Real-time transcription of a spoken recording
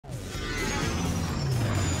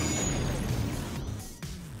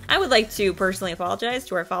I would like to personally apologize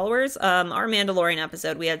to our followers. Our Mandalorian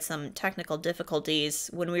episode, we had some technical difficulties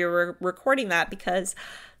when we were recording that because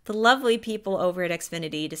the lovely people over at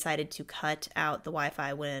Xfinity decided to cut out the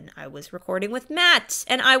Wi-Fi when I was recording with Matt,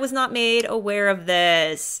 and I was not made aware of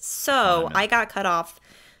this. So I got cut off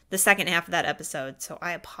the second half of that episode, so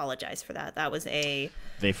I apologize for that. That was a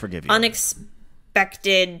they forgive you.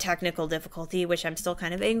 Unexpected technical difficulty, which I'm still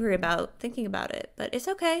kind of angry about thinking about it. But it's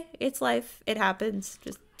okay. It's life. It happens.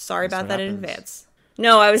 Just sorry about that in advance.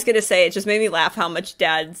 No, I was going to say, it just made me laugh how much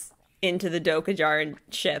Dad's into the Bo-Katan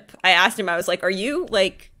ship. I asked him, I was like, are you,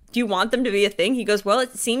 like, do you want them to be a thing? He goes, well,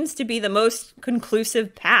 it seems to be the most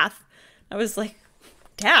conclusive path. I was like,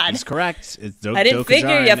 Dad. He's correct. I didn't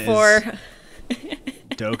figure you for...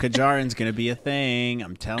 Bo-Katan's going to be a thing.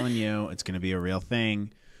 I'm telling you, it's going to be a real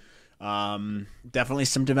thing. Definitely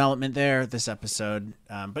some development there this episode,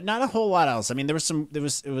 but not a whole lot else. I mean, it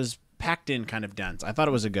was packed in kind of dense. I thought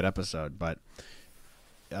it was a good episode, but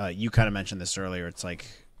you kind of mentioned this earlier. It's like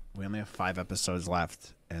we only have 5 episodes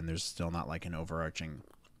left, and there's still not like an overarching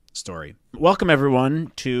story. Welcome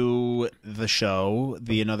everyone to the show,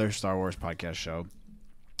 the Another Star Wars podcast show.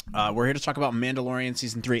 We're here to talk about Mandalorian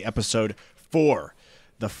season 3, episode 4,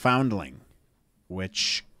 The Foundling,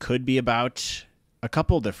 which could be about a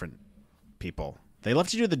couple different people. They love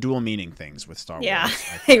to do the dual meaning things with Star Wars. Yeah,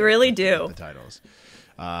 they really do. The titles.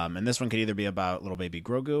 And this one could either be about little baby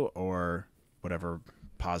Grogu or whatever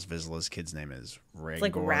Paz Vizsla's kid's name is. It's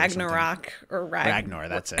like Ragnarok or Ragnar,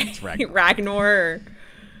 that's it. It's Ragnar. Ragnar.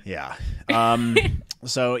 Yeah.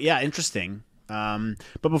 So, yeah, interesting.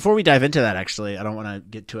 But before we dive into that, actually, I don't want to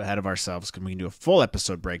get too ahead of ourselves because we can do a full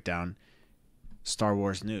episode breakdown. Star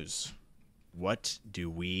Wars news. What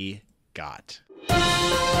do we got?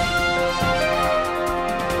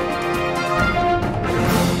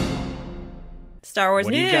 Star Wars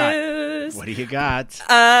news. What do you got?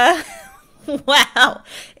 Wow.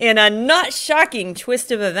 In a not shocking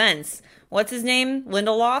twist of events, what's his name?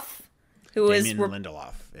 Lindelof? Damien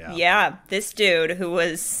Lindelof. Yeah. Yeah, this dude who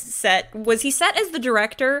was he set as the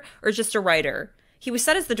director or just a writer? He was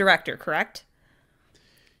set as the director, correct?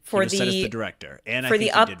 He was set as the director, and I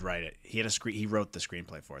think he did write it. He had he wrote the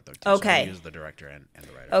screenplay for it though. Too, okay, so he was the director and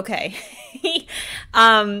the writer. Okay,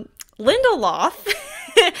 Lindelof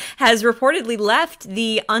has reportedly left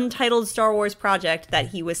the untitled Star Wars project that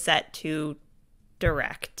he was set to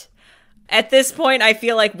direct. At this point, I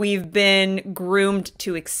feel like we've been groomed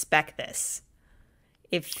to expect this.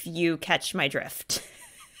 If you catch my drift.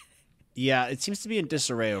 Yeah, it seems to be in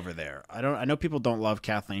disarray over there. I know people don't love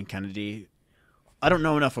Kathleen Kennedy. I don't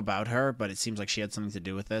know enough about her, but it seems like she had something to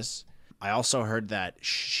do with this. I also heard that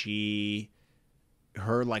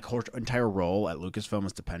her entire role at Lucasfilm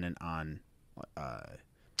was dependent on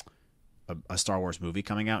a Star Wars movie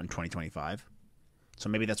coming out in 2025. So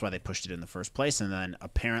maybe that's why they pushed it in the first place. And then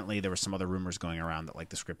apparently there were some other rumors going around that like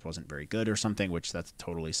the script wasn't very good or something, which that's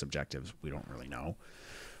totally subjective. We don't really know.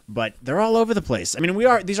 But they're all over the place. I mean,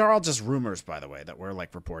 these are all just rumors, by the way, that we're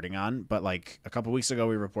like reporting on. But like a couple weeks ago,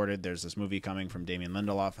 we reported there's this movie coming from Damien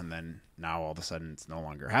Lindelof, and then now all of a sudden it's no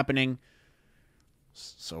longer happening.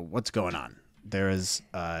 So what's going on? There is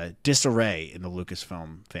disarray in the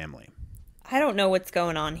Lucasfilm family. I don't know what's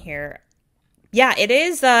going on here. Yeah, it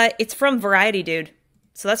is. It's from Variety, dude.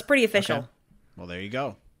 So that's pretty official. Okay. Well, there you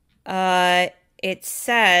go. It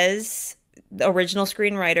says the original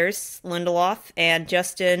screenwriters, Lindelof and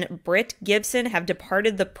Justin Britt Gibson, have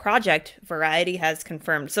departed the project, Variety has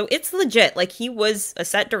confirmed. So it's legit. Like, he was a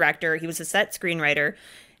set director, he was a set screenwriter,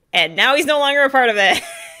 and now he's no longer a part of it.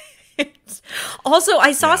 Also,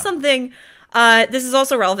 I saw something, this is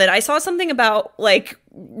also relevant. I saw something about, like,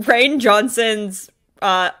 Rian Johnson's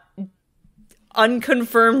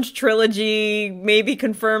unconfirmed trilogy, maybe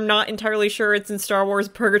confirmed, not entirely sure, it's in Star Wars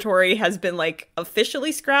Purgatory, has been like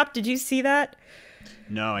officially scrapped. Did you see that?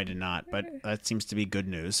 No, I did not, but that seems to be good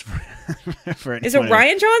news for Is it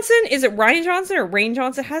Rian Johnson? Is it Rian Johnson or Rain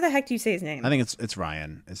Johnson? How the heck do you say his name? I think it's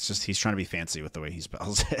Ryan. It's just he's trying to be fancy with the way he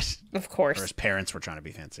spells it. Of course. Or his parents were trying to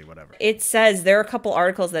be fancy, whatever. It says there are a couple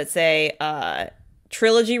articles that say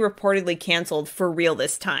trilogy reportedly canceled for real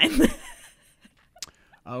this time.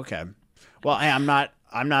 Okay. Well, I'm not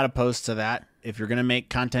opposed to that. If you're gonna make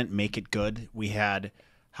content, make it good. We had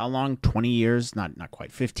how long? 20 years? Not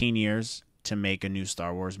quite. 15 years to make a new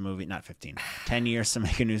Star Wars movie. Not 15. 10 years to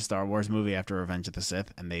make a new Star Wars movie after Revenge of the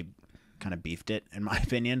Sith, and they kind of beefed it, in my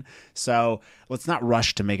opinion. So let's not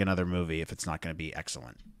rush to make another movie if it's not going to be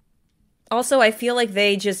excellent. Also, I feel like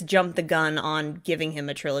they just jumped the gun on giving him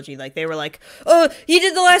a trilogy. Like, they were like, oh, he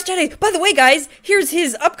did The Last Jedi. By the way, guys, here's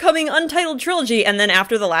his upcoming untitled trilogy. And then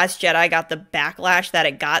after The Last Jedi got the backlash that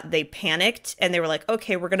it got, they panicked. And they were like,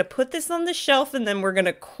 okay, we're going to put this on the shelf and then we're going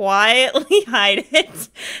to quietly hide it.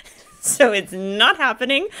 So it's not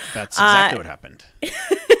happening. That's exactly what happened.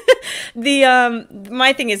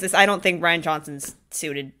 My thing is this. I don't think Rian Johnson's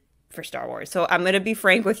suited for Star Wars. So I'm going to be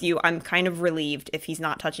frank with you. I'm kind of relieved if he's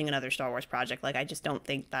not touching another Star Wars project. Like, I just don't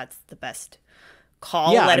think that's the best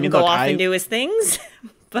call. Yeah, Let him go off and do his things.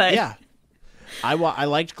 But yeah, I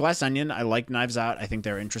liked Glass Onion. I liked Knives Out. I think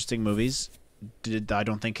they're interesting movies. I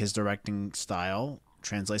don't think his directing style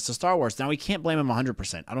translates to Star Wars. Now, we can't blame him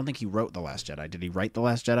 100%. I don't think he wrote The Last Jedi. Did he write The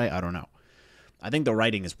Last Jedi? I don't know. I think the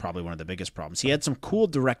writing is probably one of the biggest problems. He had some cool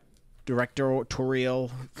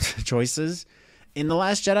directorial choices in The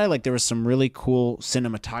Last Jedi. Like, there was some really cool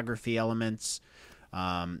cinematography elements.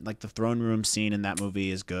 Like the throne room scene in that movie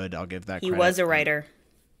is good. I'll give that credit. He was a writer.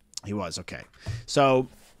 He was, okay. So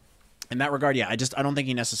in that regard, yeah, I don't think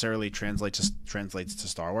he necessarily translates to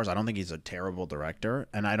Star Wars. I don't think he's a terrible director,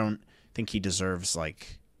 and I don't think he deserves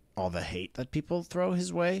like all the hate that people throw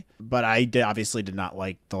his way. But I obviously did not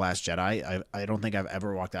like The Last Jedi. I don't think I've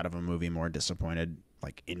ever walked out of a movie more disappointed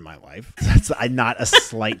like in my life. That's not a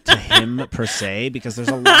slight to him per se, because there's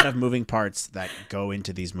a lot of moving parts that go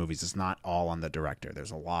into these movies. It's not all on the director.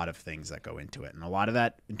 There's a lot of things that go into it. And a lot of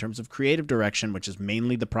that in terms of creative direction, which is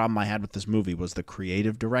mainly the problem I had with this movie, was the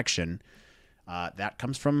creative direction. That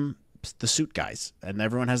comes from the suit guys, and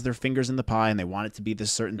everyone has their fingers in the pie and they want it to be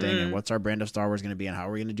this certain thing. And what's our brand of Star Wars going to be, and how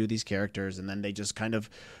are we going to do these characters? And then they just kind of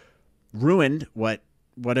ruined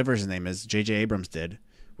whatever his name is, J.J. Abrams did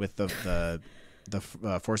with the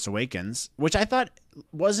Force Awakens, which I thought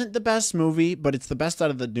wasn't the best movie, but it's the best out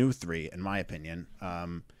of the new three, in my opinion.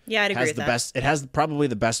 Yeah, I'd agree with that. It has probably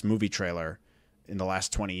the best movie trailer in the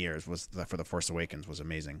last 20 years. For the Force Awakens was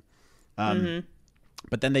amazing.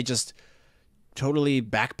 But then they just totally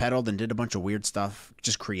backpedaled and did a bunch of weird stuff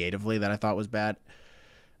just creatively that I thought was bad.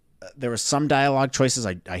 There were some dialogue choices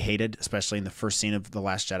I hated, especially in the first scene of The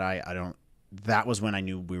Last Jedi. That was when I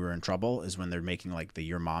knew we were in trouble, is when they're making like the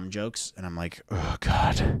your mom jokes. And I'm like, oh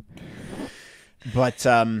God. But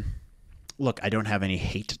look, I don't have any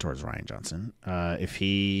hate towards Rian Johnson. If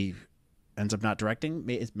he ends up not directing,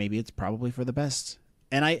 maybe it's probably for the best.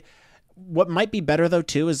 And what might be better though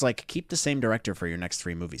too is like keep the same director for your next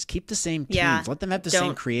 3 movies. Keep the same teams. Yeah, let them have the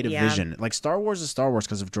same creative vision. Like Star Wars is Star Wars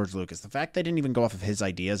because of George Lucas. The fact they didn't even go off of his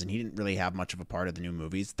ideas and he didn't really have much of a part of the new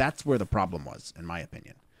movies, that's where the problem was, in my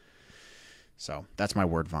opinion. So that's my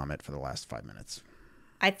word vomit for the last 5 minutes.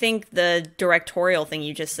 I think the directorial thing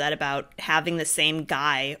you just said about having the same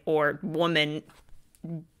guy or woman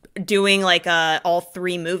doing like all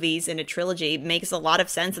 3 movies in a trilogy makes a lot of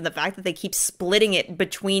sense. And the fact that they keep splitting it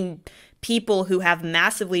between people who have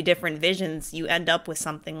massively different visions, you end up with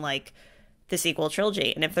something like the sequel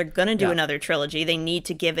trilogy. And if they're going to do another trilogy, they need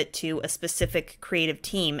to give it to a specific creative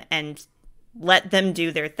team and let them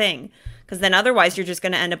do their thing. Because then otherwise you're just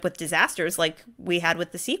going to end up with disasters like we had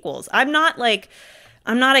with the sequels. I'm not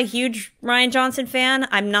a huge Rian Johnson fan.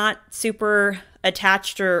 I'm not super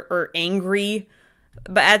attached or angry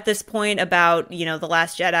but at this point about, The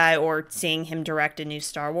Last Jedi or seeing him direct a new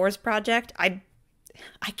Star Wars project. I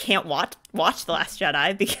can't watch The Last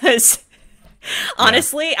Jedi because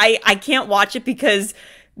honestly, I can't watch it because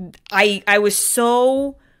I was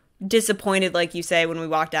so disappointed, like you say, when we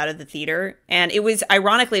walked out of the theater. And it was on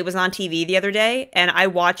TV the other day, and I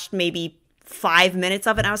watched maybe 5 minutes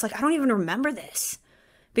of it, and I was like, I don't even remember this.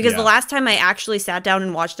 Because the last time I actually sat down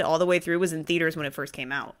and watched it all the way through was in theaters when it first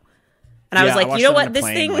came out. And I was like, you know what, this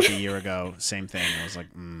thing like a year ago, same thing. I was like,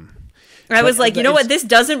 I was like, you know what, this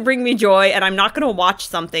doesn't bring me joy, and I'm not going to watch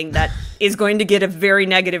something that is going to get a very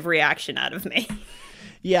negative reaction out of me.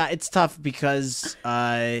 Yeah, it's tough because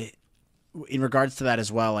in regards to that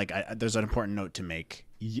as well, like there's an important note to make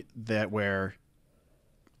that where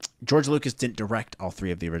George Lucas didn't direct all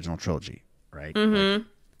 3 of the original trilogy, right? Like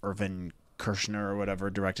Irvin Kershner or whatever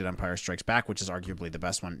directed Empire Strikes Back, which is arguably the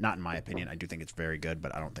best one. Not in my opinion. I do think it's very good,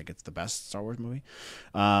 but I don't think it's the best Star Wars movie.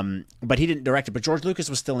 But he didn't direct it. But George Lucas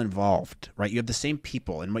was still involved, right? You have the same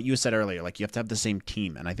people. And what you said earlier, like you have to have the same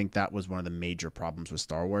team. And I think that was one of the major problems with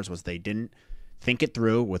Star Wars was they didn't think it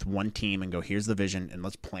through with one team and go, here's the vision, and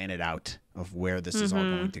let's plan it out of where this is all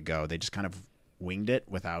going to go. They just kind of winged it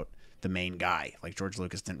without the main guy. Like George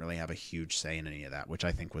Lucas didn't really have a huge say in any of that, which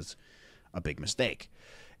I think was a big mistake.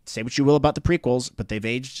 Say what you will about the prequels, but they've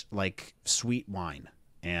aged like sweet wine.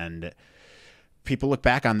 And people look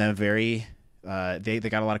back on them very They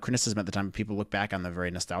got a lot of criticism at the time. People look back on them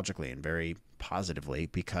very nostalgically and very positively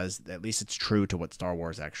because at least it's true to what Star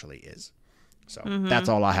Wars actually is. So that's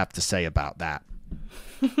all I have to say about that.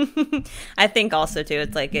 I think also too,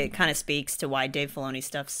 it's like it kind of speaks to why Dave Filoni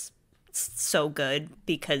stuff's so good,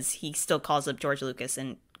 because he still calls up George Lucas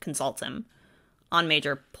and consults him on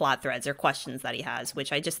major plot threads or questions that he has,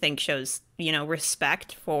 which I just think shows,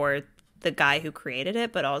 respect for the guy who created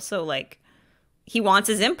it, but also like he wants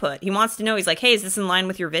his input. He wants to know, he's like, hey, is this in line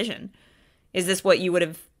with your vision? Is this what you would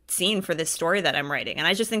have seen for this story that I'm writing? And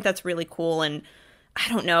I just think that's really cool. And I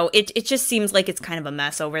don't know, it just seems like it's kind of a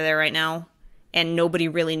mess over there right now. And nobody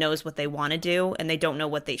really knows what they want to do, and they don't know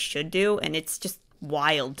what they should do. And it's just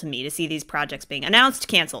wild to me to see these projects being announced,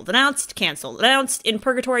 canceled, announced in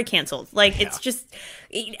purgatory, canceled. Like, It's just,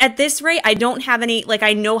 at this rate, I don't have any, like,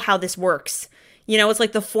 I know how this works. It's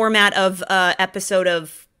like the format of episode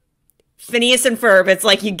of Phineas and Ferb. It's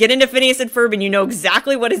like you get into Phineas and Ferb and you know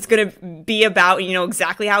exactly what it's going to be about. And you know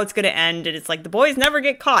exactly how it's going to end. And it's like the boys never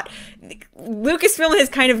get caught. Lucasfilm has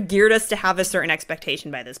kind of geared us to have a certain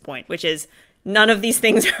expectation by this point, which is none of these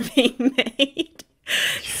things are being made.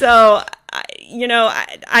 So,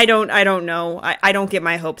 I don't know. I don't get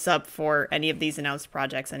my hopes up for any of these announced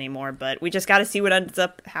projects anymore. But we just got to see what ends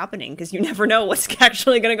up happening, because you never know what's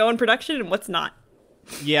actually going to go in production and what's not.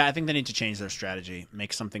 Yeah, I think they need to change their strategy,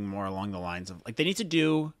 make something more along the lines of, like, they need to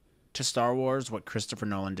do to Star Wars what Christopher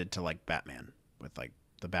Nolan did to, like, Batman, with, like,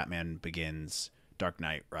 the Batman Begins, Dark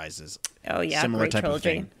Knight Rises. Oh, yeah, similar great type trilogy.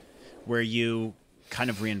 of thing, where you kind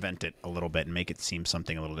of reinvent it a little bit and make it seem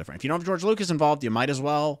something a little different. If you don't have George Lucas involved, you might as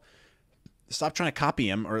well stop trying to copy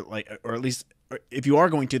him, or at least, if you are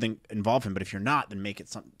going to, then involve him. But if you're not, then make it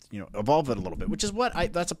some, evolve it a little bit, which is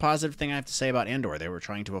that's a positive thing I have to say about Andor. They were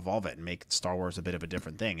trying to evolve it and make Star Wars a bit of a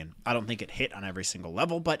different thing. And I don't think it hit on every single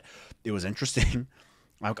level, but it was interesting.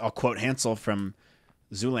 I'll quote Hansel from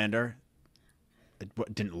Zoolander. I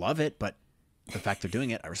didn't love it, but the fact they're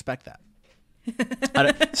doing it, I respect that.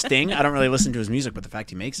 Sting, I don't really listen to his music, but the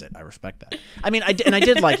fact he makes it, I respect that. I mean, I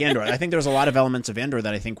did like Andor. I think there was a lot of elements of Andor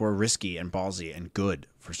that I think were risky and ballsy and good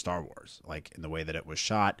for Star Wars, like in the way that it was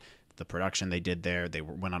shot, the production they did there. They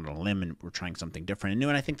went on a limb and were trying something different and new,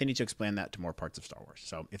 and I think they need to expand that to more parts of Star Wars.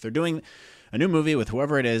 So if they're doing a new movie with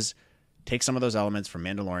whoever it is, take some of those elements from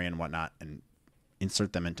Mandalorian and whatnot and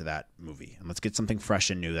insert them into that movie, and let's get something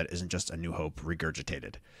fresh and new that isn't just A New Hope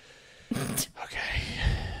regurgitated. Okay.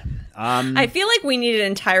 I feel like we need an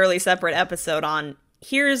entirely separate episode on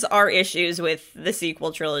here's our issues with the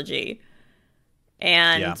sequel trilogy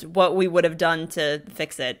and what we would have done to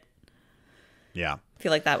fix it. Yeah. I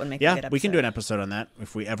feel like that would make a good episode. We can do an episode on that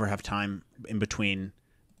if we ever have time in between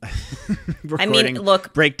recording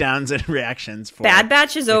look, breakdowns and reactions. For Bad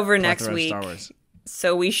Batch is over next week. Star Wars.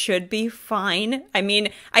 So we should be fine. I mean,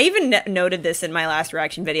 I even noted this in my last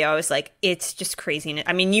reaction video. I was like, it's just crazy.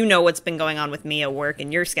 I mean, what's been going on with me at work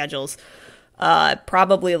and your schedules.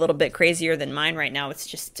 Probably a little bit crazier than mine right now. It's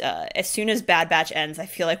just, as soon as Bad Batch ends, I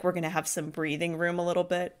feel like we're going to have some breathing room a little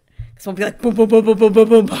bit. Because we'll be like, boom, boom, boom, boom, boom, boom,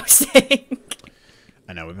 boom, posting.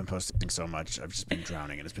 I know, we've been posting so much. I've just been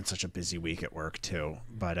drowning, and it's been such a busy week at work, too.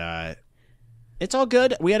 But, it's all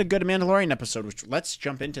good. We had a good Mandalorian episode, which let's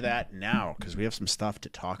jump into that now because we have some stuff to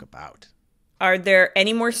talk about. Are there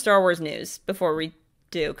any more Star Wars news before we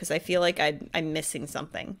do? Because I feel like I'm missing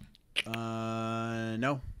something.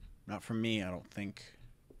 No, not from me. I don't think.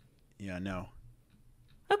 Yeah, no.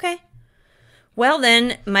 Okay. Well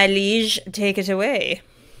then, my liege, take it away.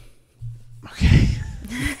 Okay.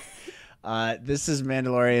 This is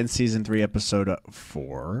Mandalorian Season 3, Episode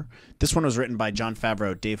 4. This one was written by Jon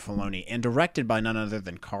Favreau, Dave Filoni, and directed by none other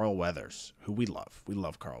than Carl Weathers, who we love. We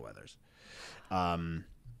love Carl Weathers.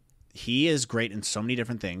 He is great in so many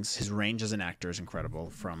different things. His range as an actor is incredible,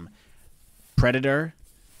 from Predator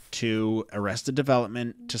to Arrested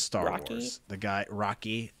Development to Star Wars. The guy,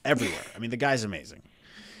 Rocky, everywhere. I mean, the guy's amazing.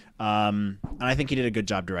 And I think he did a good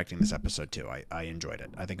job directing this episode, too. I enjoyed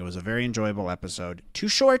it. I think it was a very enjoyable episode. Too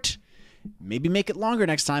short. Maybe make it longer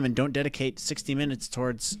next time and don't dedicate 60 minutes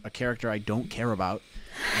towards a character I don't care about.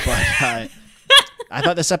 But I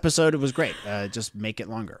thought this episode was great. Just make it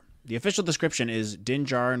longer. The official description is Din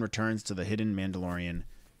Djarin returns to the hidden Mandalorian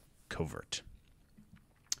covert.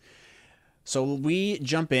 So we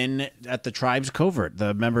jump in at the tribe's covert.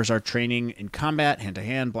 The members are training in combat,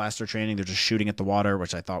 hand-to-hand, blaster training. They're just shooting at the water,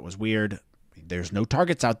 which I thought was weird. There's no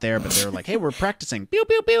targets out there, but they're like, hey, we're practicing. Pew,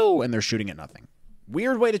 pew, pew. And they're shooting at nothing.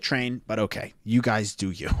 Weird way to train, but okay. You guys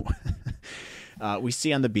do you. We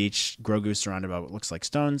see on the beach, Grogu surrounded by what looks like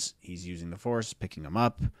stones. He's using the Force, picking them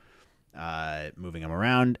up, moving them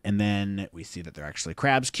around. And then we see that they're actually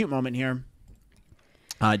crabs. Cute moment here.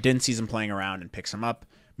 Din sees him playing around and picks him up,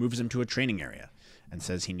 moves him to a training area, and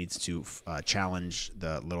says he needs to challenge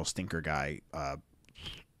the little stinker guy,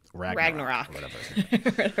 Ragnarok. Or whatever his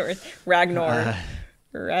name is. Ragnar.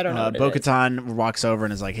 I don't know. Bo-Katan walks over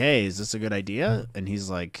and is like, "Hey, is this a good idea?" And he's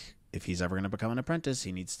like, if he's ever going to become an apprentice,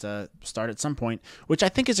 he needs to start at some point, which I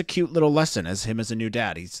think is a cute little lesson as him as a new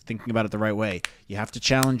dad. He's thinking about it the right way. You have to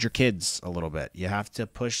challenge your kids a little bit. You have to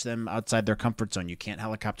push them outside their comfort zone. You can't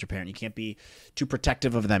helicopter parent. You can't be too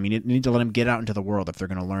protective of them. You need to let them get out into the world if they're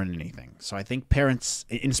going to learn anything. So I think parents,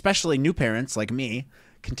 and especially new parents like me,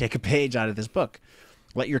 can take a page out of this book.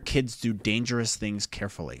 Let your kids do dangerous things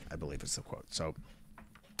carefully, I believe is the quote. So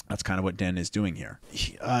that's kind of what Din is doing here.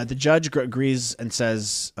 The judge agrees and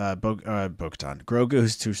says, Bo-Katan,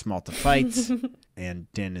 Grogu's too small to fight.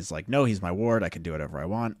 And Din is like, no, he's my ward. I can do whatever I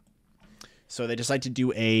want. So they decide to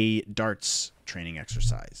do a darts training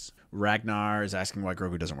exercise. Ragnar is asking why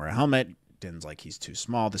Grogu doesn't wear a helmet. Din's like, he's too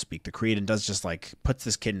small to speak the creed, and does just like puts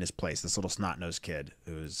this kid in his place, this little snot-nosed kid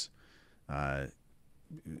who's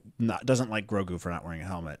doesn't like Grogu for not wearing a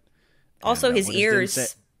helmet. Also, and, his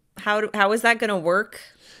ears. How is that going to work?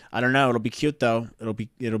 I don't know. It'll be cute though. It'll be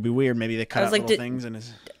weird. Maybe they cut out little things in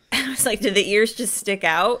his. I was like, did the ears just stick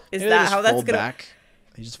out? Is that how that's gonna? Back.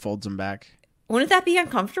 He just folds them back. Wouldn't that be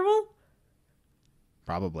uncomfortable?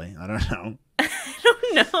 Probably. I don't know. I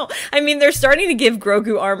don't know. I mean, they're starting to give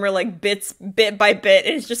Grogu armor like bit by bit,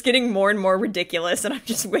 and it's just getting more and more ridiculous. And I'm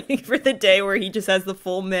just waiting for the day where he just has the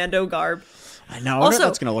full Mando garb. I know. I wonder what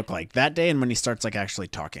that's going to look like that day, and when he starts like actually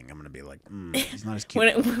talking, I'm going to be like, he's not as cute.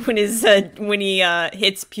 when he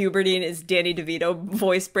hits puberty and his Danny DeVito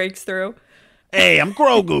voice breaks through. Hey, I'm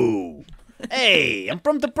Grogu. Hey, I'm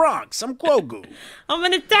from the Bronx. I'm Grogu. I'm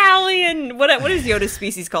an Italian. What is Yoda's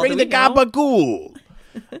species called? Bring the gabagool.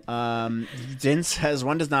 Din says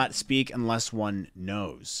one does not speak unless one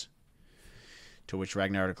knows. To which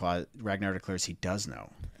Ragnar declares he does know,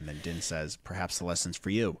 and then Din says, perhaps the lesson's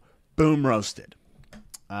for you. Boom, roasted.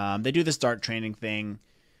 They do this dart training thing.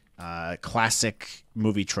 Classic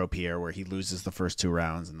movie trope here where he loses the first 2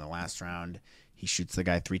 rounds. In the last round, he shoots the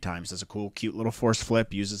guy 3 times. Does a cool, cute little force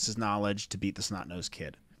flip. Uses his knowledge to beat the snot-nosed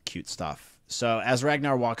kid. Cute stuff. So as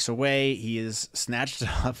Ragnar walks away, he is snatched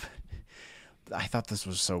up. I thought this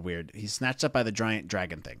was so weird. He's snatched up by the giant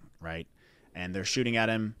dragon thing, right? And they're shooting at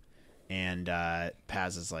him. And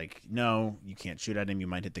Paz is like, no, you can't shoot at him. You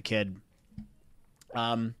might hit the kid.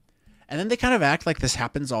 And then they kind of act like this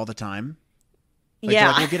happens all the time. Like, yeah.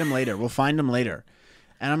 Like, we'll get him later. We'll find him later.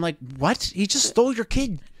 And I'm like, what? He just stole your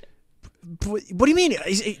kid. What do you mean?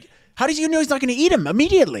 How did you know he's not going to eat him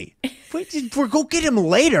immediately? We'll go get him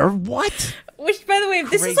later. What? Which, by the way,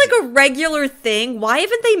 if this is like a regular thing, why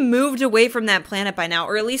haven't they moved away from that planet by now?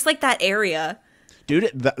 Or at least like that area?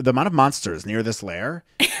 Dude, the amount of monsters near this lair,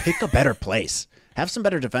 pick a better place. Have some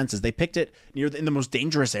better defenses. They picked it in the most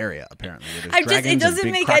dangerous area, apparently. It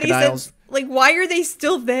doesn't make any sense. Like, why are they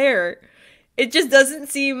still there? It just doesn't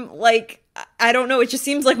seem like, I don't know, it just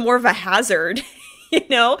seems like more of a hazard, you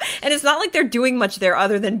know? And it's not like they're doing much there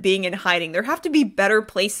other than being in hiding. There have to be better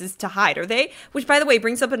places to hide. Are they? Which, by the way,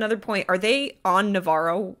 brings up another point. Are they on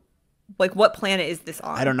Navarro? Like, what planet is this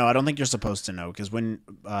on? I don't know. I don't think you're supposed to know, because when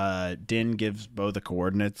Din gives Bo the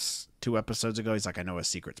coordinates 2 episodes ago, he's like, I know a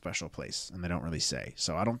secret special place, and they don't really say.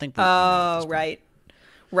 So I don't think... Oh, right.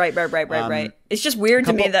 Right. It's just weird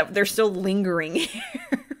to me that they're still lingering here.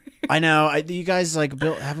 I know. You guys, like,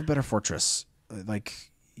 have a better fortress. Like,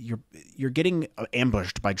 you're getting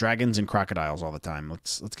ambushed by dragons and crocodiles all the time.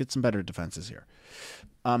 Let's get some better defenses here.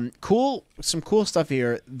 Some cool stuff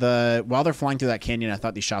here. While they're flying through that canyon, I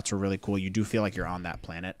thought these shots were really cool. You do feel like you're on that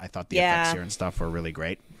planet. I thought the effects here and stuff were really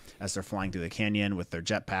great as they're flying through the canyon with their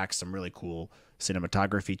jetpacks. Some really cool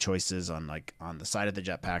cinematography choices on the side of the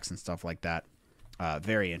jetpacks and stuff like that.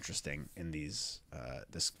 Very interesting in this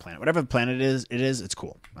planet. Whatever the planet it's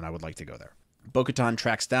cool, and I would like to go there. Bo-Katan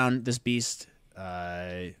tracks down this beast.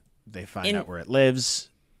 They find out where it lives.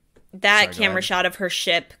 That camera shot of her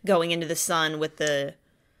ship going into the sun with the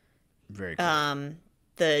very cool.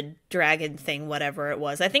 The dragon thing, whatever it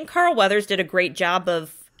was. I think Carl Weathers did a great job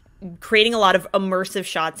of creating a lot of immersive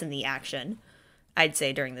shots in the action, I'd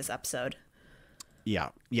say, during this episode. Yeah.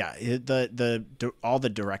 All the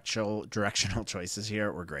directional choices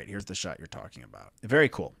here were great. Here's the shot you're talking about. Very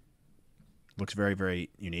cool. Looks very, very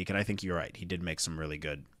unique, and I think you're right. He did make some really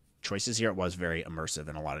good choices here. It was very immersive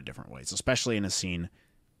in a lot of different ways, especially in a scene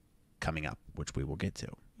coming up, which we will get to.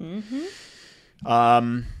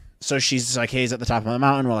 Mm-hmm. So she's like, hey, he's at the top of the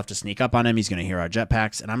mountain. We'll have to sneak up on him. He's going to hear our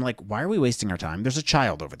jetpacks. And I'm like, why are we wasting our time? There's a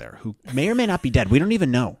child over there who may or may not be dead. We don't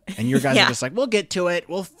even know. And your guys are just like, we'll get to it.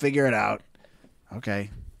 We'll figure it out.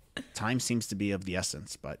 Okay. time seems to be of the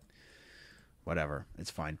essence, but whatever,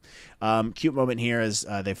 it's fine. Cute moment here as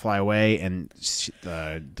they fly away, and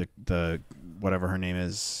the whatever her name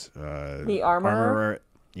is, The armorer?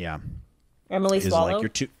 yeah, Emily is Swallow? like, you're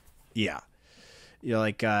too, yeah. You're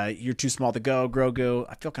like, you're too small to go, Grogu.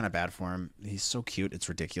 I feel kind of bad for him. He's so cute. It's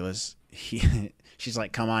ridiculous. She's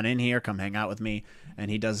like, come on in here. Come hang out with me.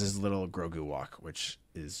 And he does his little Grogu walk, which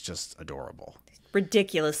is just adorable.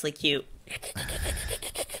 Ridiculously cute.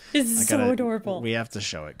 It's so adorable. We have to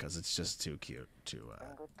show it because it's just too cute.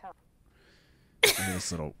 Look at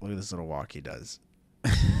this little walk he does.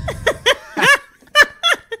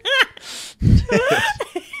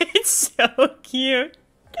 It's so cute.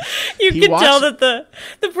 You can tell that the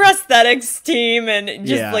prosthetics team and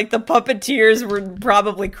just like the puppeteers were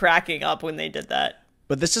probably cracking up when they did that.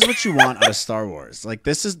 But this is what you want out of Star Wars. Like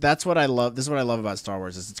that's what I love. This is what I love about Star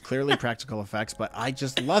Wars is it's clearly practical effects, but I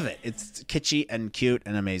just love it. It's kitschy and cute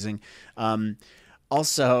and amazing.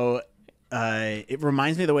 Also, it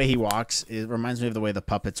reminds me of the way he walks. It reminds me of the way the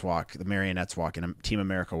puppets walk, the marionettes walk in Team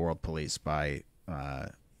America World Police by the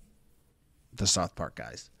South Park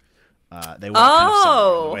guys. They walk kind of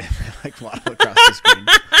similar the way they like waddle across the screen.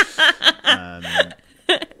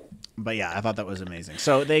 But yeah, I thought that was amazing.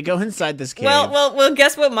 So they go inside this cave. Well.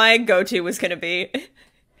 Guess what my go-to was going to be?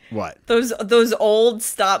 What? Those old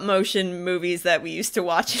stop motion movies that we used to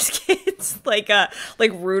watch as kids, like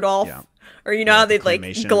Rudolph, or how they'd like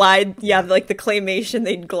glide. Yeah, like the claymation,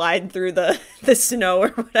 they'd glide through the snow or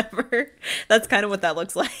whatever. That's kind of what that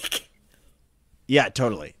looks like. Yeah,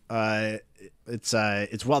 totally. It's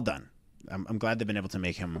well done. I'm glad they've been able to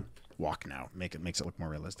make him walk now. Makes it look more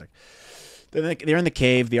realistic. They're in the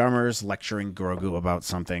cave. The armorer's lecturing Grogu about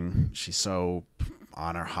something. She's so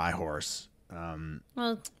on her high horse.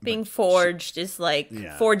 Being forged is like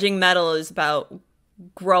forging metal is about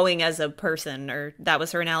growing as a person, or that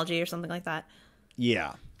was her analogy or something like that.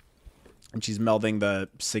 Yeah. And she's melding the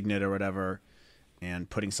signet or whatever and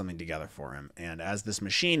putting something together for him. And as this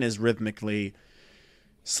machine is rhythmically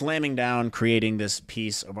slamming down, creating this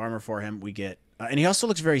piece of armor for him, we get... and he also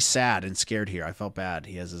looks very sad and scared here. I felt bad.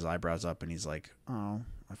 He has his eyebrows up, and he's like, oh,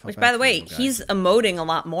 I felt Which, bad by the for way, the guy. he's emoting a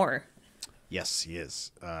lot more. Yes, he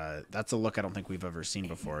is. That's a look I don't think we've ever seen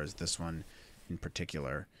before, is this one in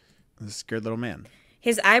particular. This scared little man.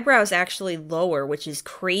 His eyebrows actually lower, which is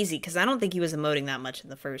crazy, because I don't think he was emoting that much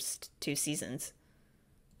in the first 2 seasons.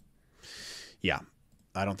 Yeah,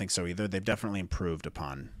 I don't think so either. They've definitely improved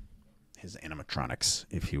upon his animatronics,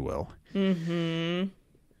 if you will. Mm-hmm.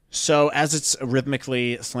 So as it's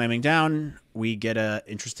rhythmically slamming down, we get an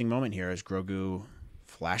interesting moment here as Grogu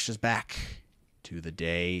flashes back to the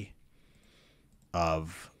day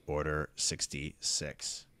of Order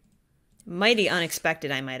 66. Mighty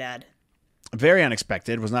unexpected, I might add. Very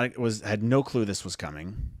unexpected. Had no clue this was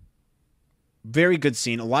coming. Very good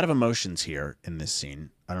scene. A lot of emotions here in this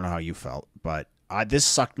scene. I don't know how you felt, but this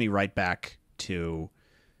sucked me right back to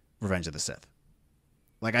Revenge of the Sith.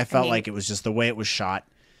 Like I felt like it was just the way it was shot,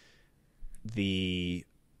 the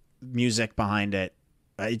music behind it.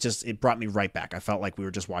 It brought me right back. I felt like we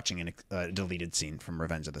were just watching a deleted scene from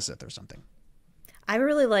Revenge of the Sith or something. I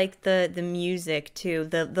really like the music too.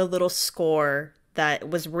 The little score that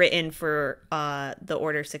was written for the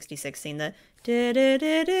Order 66 scene. The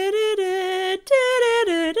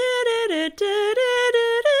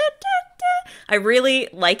I really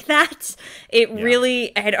like that.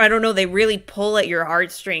 Really, I don't know, they really pull at your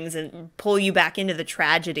heartstrings and pull you back into the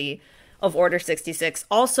tragedy of Order 66.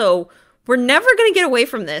 Also, we're never going to get away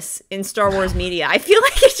from this in Star Wars media. I feel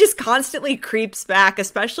like it just constantly creeps back,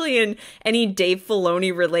 especially in any Dave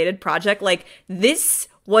Filoni related project. Like, this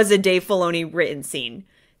was a Dave Filoni written scene.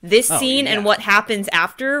 This scene and what happens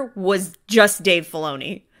after was just Dave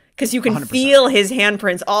Filoni. Because you can 100%. feel his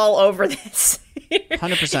handprints all over this.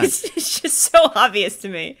 100%. It's just so obvious to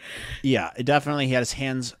me. Yeah, it definitely. He had his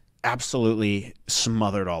hands absolutely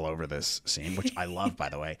smothered all over this scene, which I love, by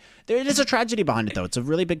the way. There is a tragedy behind it, though. It's a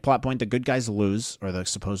really big plot point. The good guys lose, or the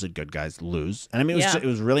supposed good guys lose. And I mean, it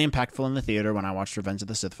was really impactful in the theater when I watched Revenge of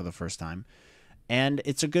the Sith for the first time. And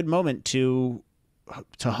it's a good moment to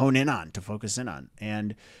hone in on, to focus in on.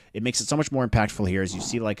 And it makes it so much more impactful here as you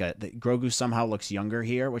see Grogu somehow looks younger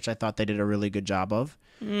here, which I thought they did a really good job of.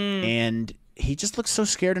 And he just looks so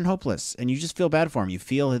scared and hopeless, and you just feel bad for him. You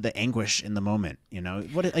feel the anguish in the moment, how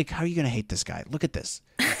are you going to hate this guy? Look at this.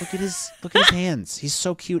 Look at his hands. He's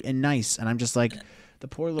so cute and nice. And I'm just like, the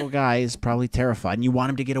poor little guy is probably terrified, and you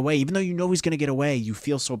want him to get away. Even though you know he's going to get away, you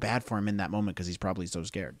feel so bad for him in that moment because he's probably so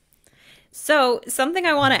scared. So, something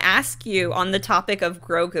I want to ask you on the topic of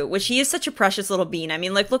Grogu, which he is such a precious little being. I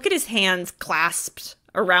mean, look at his hands clasped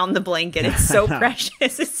around the blanket. It's so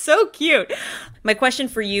precious. It's so cute. My question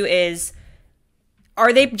for you is,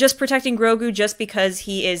 are they just protecting Grogu just because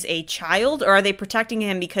he is a child, or are they protecting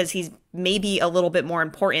him because he's maybe a little bit more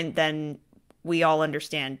important than we all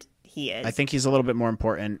understand he is? I think he's a little bit more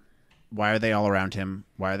important. Why are they all around him?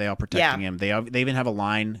 Why are they all protecting him? They even have a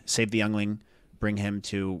line, save the youngling, bring him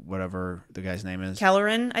to whatever the guy's name is.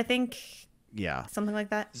 Kelleran, I think. Yeah. Something like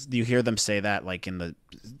that. You hear them say that like in the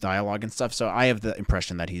dialogue and stuff. So I have the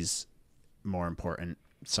impression that he's more important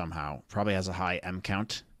somehow. Probably has a high M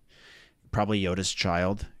count. Probably Yoda's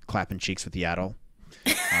child, clapping cheeks with Yaddle.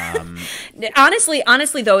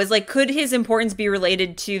 Honestly though, is like, could his importance be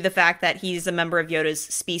related to the fact that he's a member of Yoda's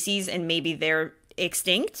species and maybe they're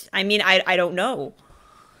extinct? I mean, I don't know.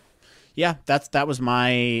 Yeah, that was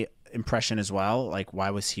my impression as well. Like,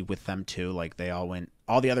 why was he with them too? Like, they all went,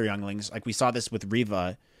 all the other younglings. Like, we saw this with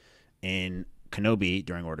Reva in Kenobi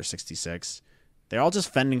during Order 66. They're all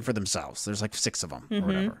just fending for themselves. There's like 6 of them or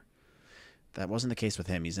whatever. That wasn't the case with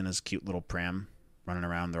him. He's in his cute little pram running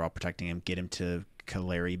around. They're all protecting him. Get him to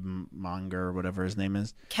Kaleri Monger or whatever his name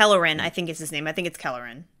is. Kelleran, I think is his name. I think it's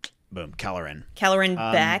Kelleran. Boom, Kelleran. Kelleran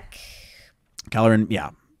Beck. Kelleran, yeah,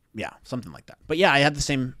 something like that. But yeah, I had the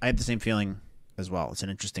same feeling as well. It's an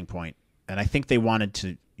interesting point, and I think they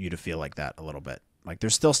wanted you to feel like that a little bit. Like,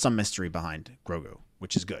 there's still some mystery behind Grogu,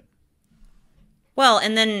 which is good. Well,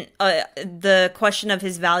 and then the question of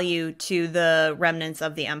his value to the remnants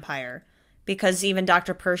of the Empire. Because even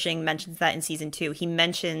Dr. Pershing mentions that in Season 2. He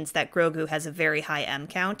mentions that Grogu has a very high M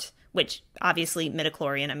count, which obviously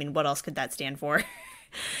midichlorian. I mean, what else could that stand for?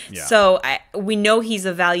 Yeah. So we know he's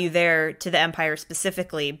a value there to the Empire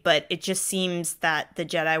specifically, but it just seems that the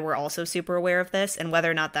Jedi were also super aware of this, and whether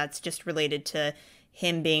or not that's just related to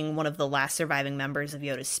him being one of the last surviving members of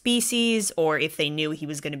Yoda's species, or if they knew he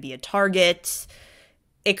was going to be a target.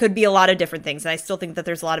 It could be a lot of different things, and I still think that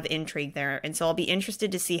there's a lot of intrigue there, and so I'll be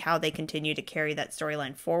interested to see how they continue to carry that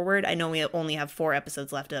storyline forward. I know we only have 4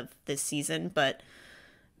 episodes left of this season, but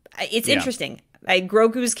it's interesting.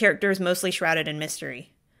 Grogu's character is mostly shrouded in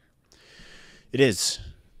mystery. It is,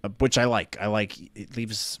 which I like. It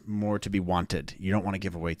leaves more to be wanted. You don't want to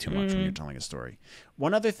give away too much when you're telling a story.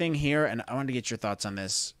 One other thing here, and I wanted to get your thoughts on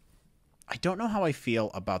this. I don't know how I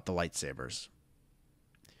feel about the lightsabers.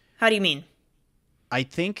 How do you mean? I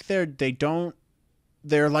think they're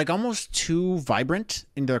like almost too vibrant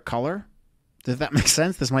in their color. Does that make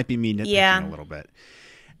sense? This might be me nitpicking a little bit.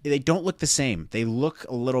 They don't look the same. They look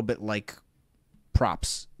a little bit like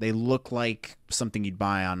props. They look like something you'd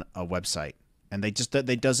buy on a website, and they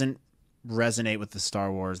doesn't resonate with the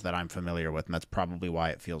Star Wars that I'm familiar with, and that's probably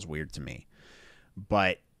why it feels weird to me.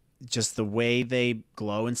 But just the way they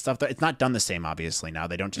glow and stuff, it's not done the same, obviously. Now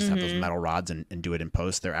they don't just have those metal rods and do it in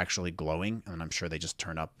post. They're actually glowing, and I'm sure they just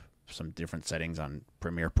turn up some different settings on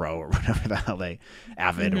Premiere Pro or whatever the hell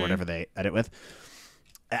Avid or whatever they edit with.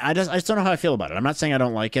 I just don't know how I feel about it. I'm not saying I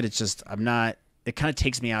don't like it. It's just it kind of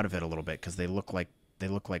takes me out of it a little bit because they look like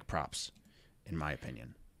props, in my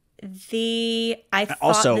opinion. I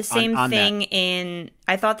thought the same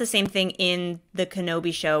thing in the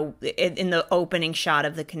Kenobi show, in the opening shot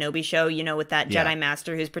of the Kenobi show, with that Jedi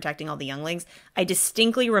Master who's protecting all the younglings. I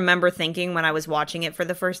distinctly remember thinking when I was watching it for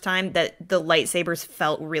the first time that the lightsabers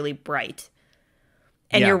felt really bright.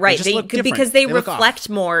 And you're right, because they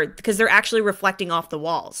reflect more, because they're actually reflecting off the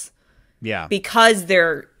walls. Yeah. Because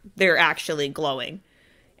they're actually glowing.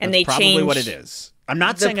 And that's they change probably what it is. I'm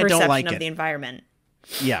not saying I don't like it. The perception of the environment.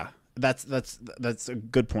 Yeah. That's a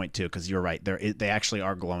good point too, because you're right. They actually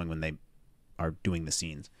are glowing when they are doing the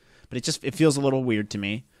scenes, but it feels a little weird to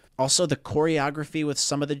me. Also, the choreography with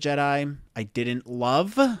some of the Jedi, I didn't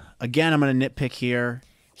love. Again, I'm going to nitpick here.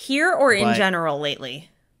 Here or in general lately?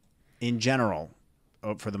 In general,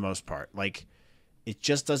 for the most part, like it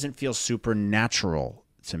just doesn't feel supernatural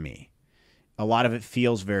to me. A lot of it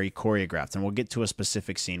feels very choreographed, and we'll get to a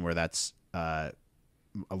specific scene where that's a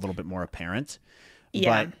little bit more apparent.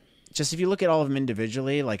 Yeah. But just if you look at all of them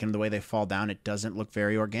individually, like in the way they fall down, it doesn't look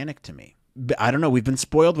very organic to me. But I don't know. We've been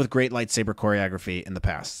spoiled with great lightsaber choreography in the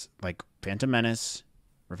past, like Phantom Menace,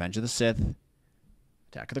 Revenge of the Sith,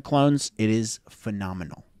 Attack of the Clones. It is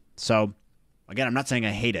phenomenal. So, again, I'm not saying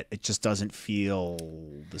I hate it. It just doesn't feel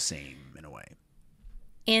the same in a way.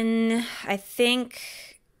 I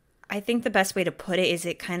think the best way to put it is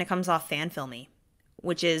it kind of comes off fan filmy,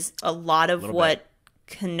 which is a lot of what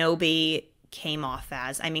Kenobi came off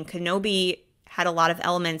as. I mean, Kenobi had a lot of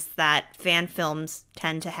elements that fan films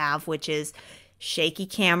tend to have, which is shaky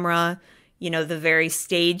camera, the very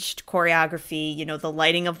staged choreography, the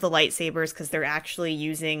lighting of the lightsabers, because they're actually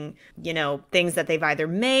using, things that they've either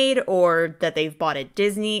made or that they've bought at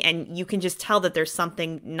Disney. And you can just tell that there's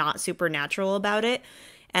something not supernatural about it.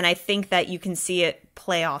 And I think that you can see it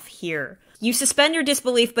play off here. You suspend your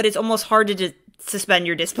disbelief, but it's almost hard to suspend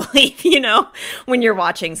your disbelief, when you're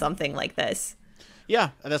watching something like this.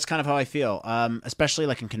 Yeah, that's kind of how I feel. Especially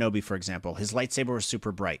like in Kenobi, for example. His lightsaber was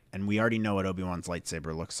super bright, and we already know what Obi-Wan's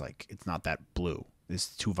lightsaber looks like. It's not that blue. It's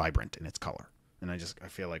too vibrant in its color. And I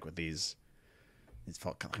feel like with these, it's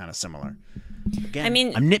felt kind of similar. Again,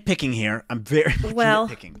 I'm nitpicking here. I'm very much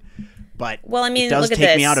nitpicking. But it does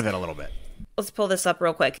take me out of it a little bit. Let's pull this up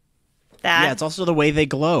real quick. Yeah, it's also the way they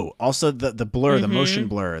glow. Also the blur, the motion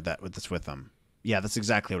blur that's with them. Yeah, that's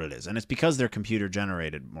exactly what it is. And it's because they're computer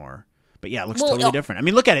generated more. But yeah, it looks totally different. I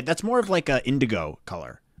mean, look at it. That's more of like a indigo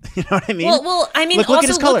color. You know what I mean? Well, I mean, look at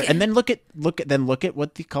his color, and then look at what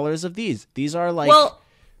the colors of these. These are like. Well,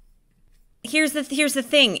 here's the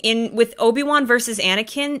thing. With Obi-Wan versus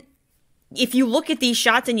Anakin, if you look at these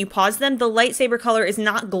shots and you pause them, the lightsaber color is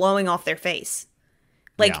not glowing off their face.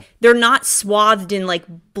 Like they're not swathed in like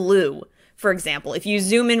blue, for example. If you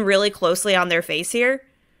zoom in really closely on their face here.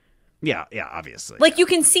 Yeah, obviously. Like, you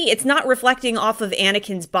can see it's not reflecting off of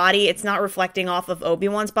Anakin's body. It's not reflecting off of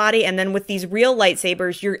Obi-Wan's body. And then with these real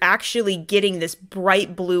lightsabers, you're actually getting this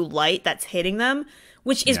bright blue light that's hitting them,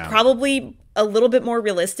 which is probably a little bit more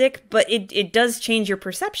realistic, but it does change your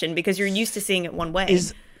perception because you're used to seeing it one way.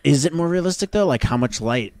 Is it more realistic, though? Like, how much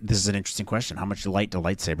light? This is an interesting question. How much light do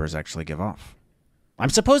lightsabers actually give off? I'm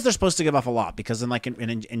supposed they're supposed to give off a lot because in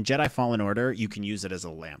Jedi Fallen Order, you can use it as a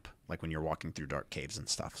lamp, like when you're walking through dark caves and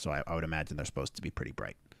stuff. So I would imagine they're supposed to be pretty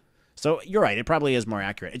bright. So you're right. It probably is more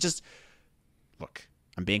accurate. It just, look,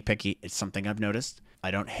 I'm being picky. It's something I've noticed. I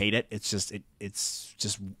don't hate it. It's just,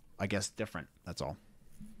 I guess, different. That's all.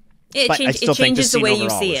 It changes the way you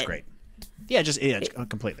see it. Great. Yeah,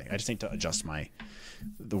 completely. I just need to adjust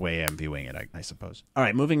the way I'm viewing it, I suppose. All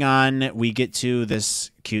right, moving on. We get to this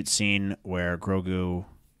cute scene where Grogu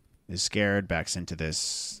is scared, backs into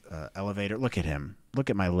this elevator. Look at him. Look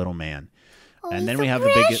at my little man. And then we have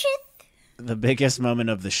the biggest moment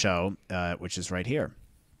of the show, which is right here.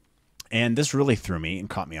 And this really threw me and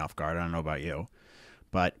caught me off guard. I don't know about you.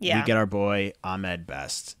 But we get our boy AHMED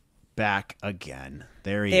Best back again.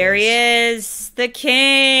 There he is, the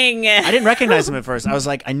king. I didn't recognize him at first. I was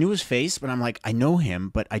like, I knew his face, but I'm like, I know him,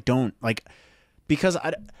 but I don't because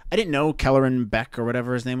I didn't know Kelleran Beck or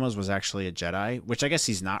whatever his name was actually a Jedi, which I guess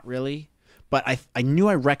he's not really. But I knew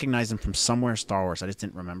I recognized him from somewhere Star Wars. I just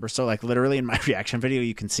didn't remember. So like literally in my reaction video,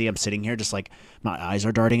 you can see I'm sitting here just like my eyes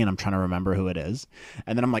are darting and I'm trying to remember who it is.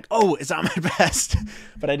 And then I'm like, oh, it's AHMED Best.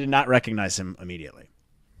 But I did not recognize him immediately.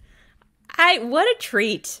 What a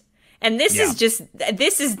treat. And this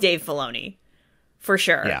is Dave Filoni, for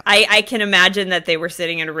sure. Yeah. I can imagine that they were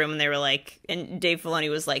sitting in a room and they were like, and Dave Filoni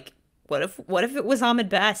was like, what if it was AHMED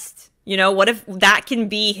Best? What if that can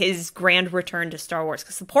be his grand return to Star Wars?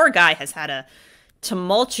 Because the poor guy has had a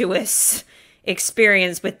tumultuous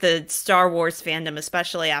experience with the Star Wars fandom,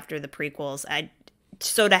 especially after the prequels.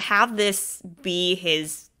 So to have this be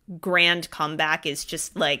his grand comeback is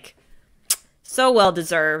just like so well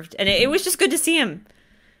deserved. And it was just good to see him.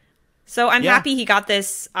 So I'm happy he got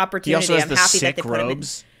this opportunity. He also has I'm happy sick that they put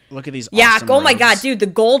robes. him in. Look at these. Yeah. Awesome Oh my robes. God, dude, the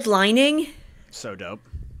gold lining. So dope.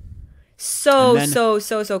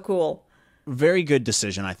 So cool. Very good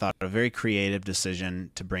decision, I thought. A very creative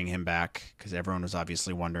decision to bring him back because everyone was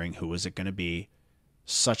obviously wondering who was it going to be.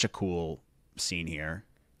 Such a cool scene here.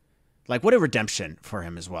 Like, what a redemption for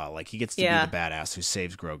him as well. Like, he gets to be the badass who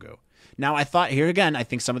saves Grogu. Now, I thought, here again, I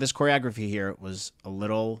think some of this choreography here was a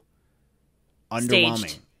little underwhelming.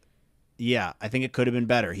 Staged. Yeah, I think it could have been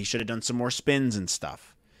better. He should have done some more spins and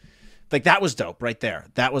stuff. Like, that was dope right there.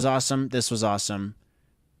 That was awesome. This was awesome.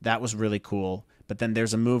 That was really cool. But then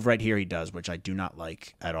there's a move right here he does, which I do not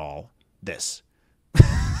like at all. This.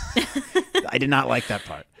 I did not like that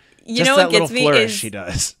part. You know what gets me is he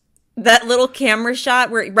does. That little camera shot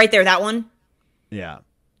where right there, that one. Yeah.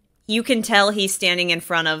 You can tell he's standing in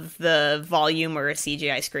front of the volume or a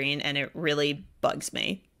CGI screen, and it really bugs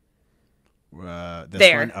me.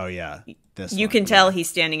 This one? Oh, yeah. You can tell he's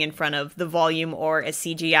standing in front of the volume or a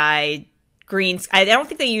CGI green. I don't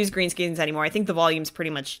think they use green screens anymore. I think the volume's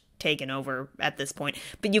pretty much taken over at this point.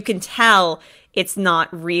 But you can tell it's not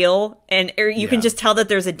real, and you can just tell that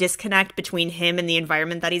there's a disconnect between him and the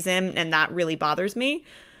environment that he's in, and that really bothers me.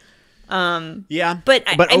 But I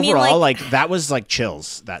overall, mean, like that was like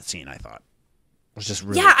chills. That scene, I thought. was just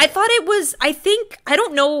really Yeah, cool. I thought it was, I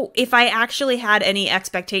don't know if I actually had any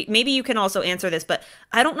expectation. Maybe you can also answer this, but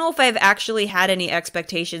I don't know if I've actually had any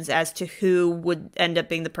expectations as to who would end up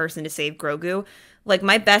being the person to save Grogu. Like,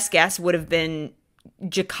 my best guess would have been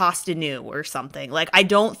Jocasta Nu or something. Like, I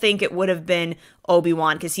don't think it would have been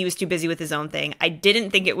Obi-Wan because he was too busy with his own thing. I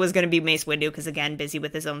didn't think it was going to be Mace Windu because, again, busy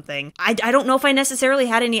with his own thing. I don't know if I necessarily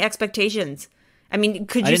had any expectations. I mean,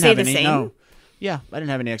 could you say the same? No. Yeah, I didn't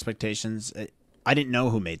have any expectations. I didn't know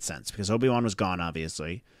who made sense because Obi-Wan was gone,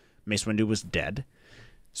 obviously. Mace Windu was dead.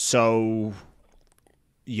 So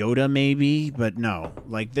Yoda maybe, but no.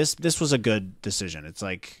 Like this was a good decision. It's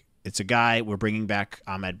like it's a guy, we're bringing back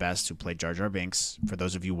Ahmed Best, who played Jar Jar Binks. For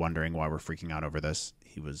those of you wondering why we're freaking out over this,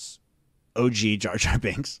 he was OG Jar Jar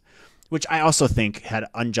Binks, which I also think had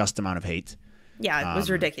unjust amount of hate. Yeah, it was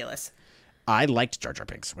ridiculous. I liked Jar Jar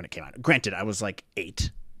Binks when it came out. Granted, I was like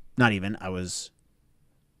 8. Not even. I was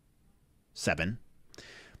 7.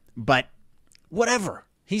 But whatever.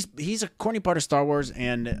 He's a corny part of Star Wars,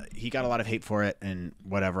 and he got a lot of hate for it, and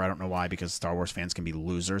whatever. I don't know why, because Star Wars fans can be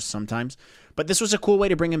losers sometimes. But this was a cool way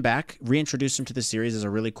to bring him back, reintroduce him to the series as a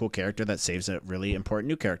really cool character that saves a really important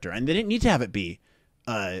new character. And they didn't need to have it be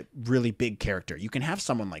a really big character. You can have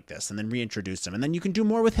someone like this and then reintroduce him, and then you can do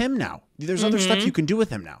more with him now. There's other stuff you can do with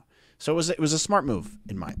him now. So it was a smart move,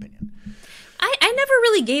 in my opinion. I never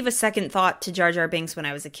really gave a second thought to Jar Jar Binks when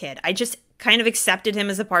I was a kid. I just kind of accepted him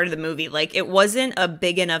as a part of the movie. Like, it wasn't a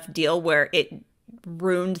big enough deal where it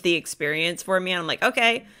ruined the experience for me. And I'm like,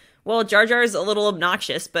 okay, well, Jar Jar is a little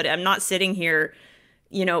obnoxious, but I'm not sitting here,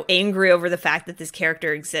 angry over the fact that this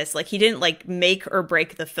character exists. Like, he didn't, like, make or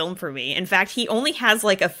break the film for me. In fact, he only has,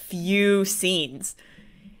 like, a few scenes.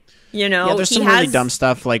 Yeah, there's some really dumb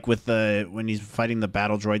stuff, like with when he's fighting the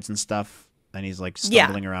battle droids and stuff, and he's like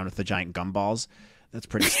stumbling around with the giant gumballs. That's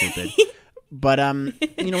pretty stupid. But when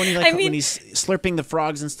when he's slurping the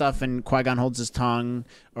frogs and stuff, and Qui-Gon holds his tongue,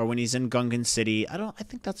 or when he's in Gungan City, I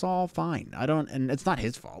think that's all fine. And it's not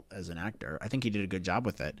his fault as an actor. I think he did a good job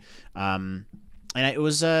with it. And it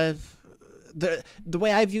was the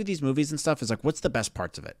way I view these movies and stuff is like, what's the best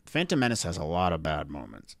parts of it? Phantom Menace has a lot of bad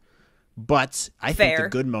moments. But I think the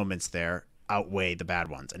good moments there outweigh the bad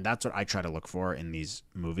ones, and that's what I try to look for in these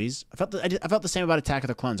movies. I felt the same about Attack of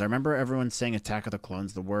the Clones. I remember everyone saying Attack of the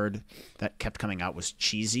Clones. The word that kept coming out was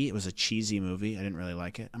cheesy. It was a cheesy movie. I didn't really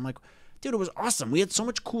like it. I'm like, dude, it was awesome. We had so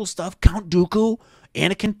much cool stuff. Count Dooku,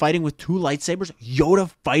 Anakin fighting with 2 lightsabers,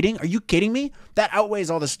 Yoda fighting. Are you kidding me? That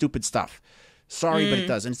outweighs all the stupid stuff. Sorry, but it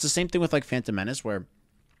does. And it's the same thing with like Phantom Menace, where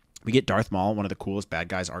we get Darth Maul, one of the coolest bad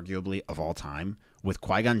guys, arguably, of all time, with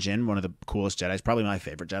Qui-Gon Jinn, one of the coolest Jedis, probably my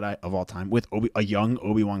favorite Jedi of all time, with a young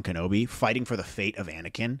Obi-Wan Kenobi fighting for the fate of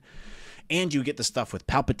Anakin. And you get the stuff with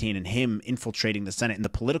Palpatine and him infiltrating the Senate, and the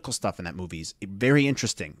political stuff in that movie is very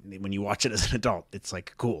interesting when you watch it as an adult. It's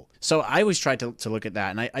like cool. So I always try to look at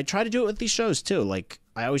that, and I try to do it with these shows too. Like,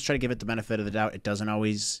 I always try to give it the benefit of the doubt. It doesn't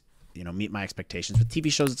always meet my expectations. With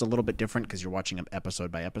TV shows, it's a little bit different because you're watching them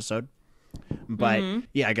episode by episode. But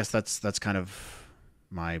yeah, I guess that's kind of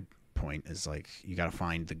my point, is like, you got to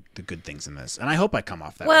find the good things in this, and I hope I come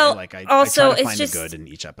off that way. Like, I try to find the good in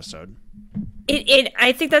each episode.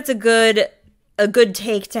 I think that's a good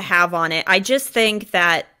take to have on it. I just think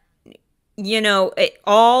that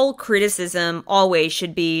all criticism always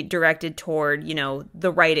should be directed toward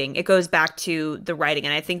the writing. It goes back to the writing,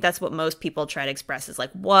 and I think that's what most people try to express, is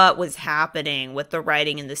like, what was happening with the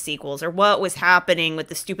writing in the sequels, or what was happening with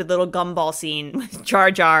the stupid little gumball scene with Jar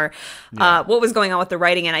Jar. What was going on with the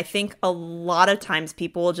writing? And I think a lot of times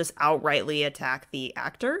people will just outrightly attack the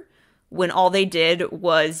actor when all they did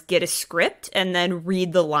was get a script and then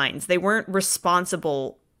read the lines. They weren't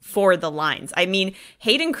responsible for the lines. I mean,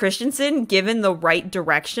 Hayden Christensen, given the right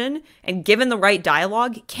direction and given the right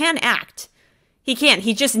dialogue, can act. He can.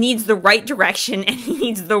 He just needs the right direction, and he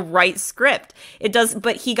needs the right script.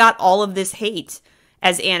 But he got all of this hate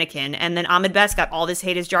as Anakin, and then Ahmed Best got all this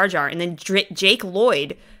hate as Jar Jar, and then Jake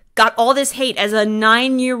Lloyd got all this hate as a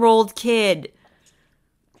 9-year-old kid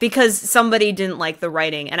because somebody didn't like the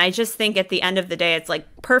writing. And I just think at the end of the day, it's like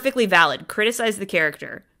perfectly valid. Criticize the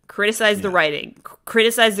character. Criticize the writing,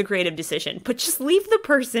 criticize the creative decision, but just leave the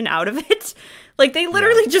person out of it. Like, they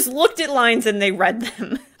literally just looked at lines and they read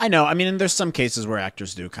them. I know. I mean, and there's some cases where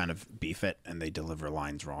actors do kind of beef it and they deliver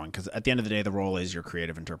lines wrong, because at the end of the day, the role is your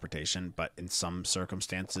creative interpretation. But in some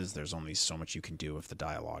circumstances, there's only so much you can do if the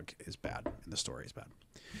dialogue is bad and the story is bad.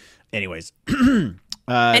 Anyways.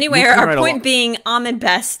 Anyway, our point being, Ahmed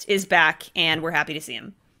Best is back, and we're happy to see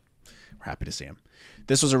him. We're happy to see him.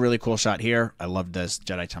 This was a really cool shot here. I loved this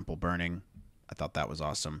Jedi Temple burning. I thought that was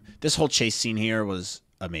awesome. This whole chase scene here was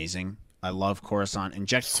amazing. I love Coruscant.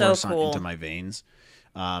 Inject So Coruscant cool. into my veins.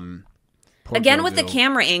 Poor Again with the Grogu.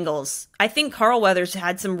 camera angles, I think Carl Weathers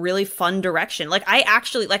had some really fun direction. Like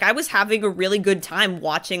I was having a really good time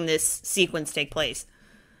watching this sequence take place.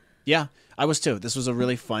 Yeah, I was too. This was a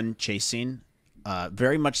really fun chase scene.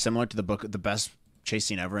 Very much similar to the best chase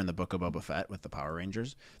scene ever in the Book of Boba Fett with the Power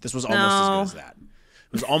Rangers. This was almost as good as that.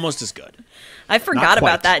 It was almost as good. I forgot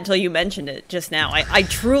about that until you mentioned it just now. I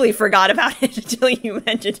truly forgot about it until you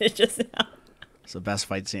mentioned it just now. It's the best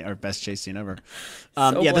fight scene or best chase scene ever.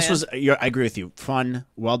 So yeah, this bland. was. I agree with you. Fun,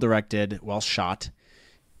 well directed, well shot.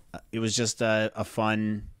 It was just a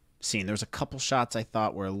fun scene. There was a couple shots I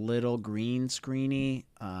thought were a little green screeny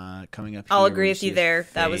coming up. I'll here agree where with you see a there.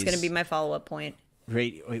 That was face. going to be my follow-up point.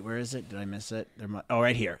 Wait, where is it? Did I miss it? Oh,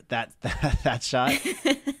 right here. That shot.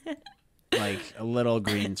 Like a little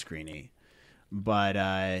green screeny.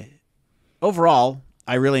 But overall,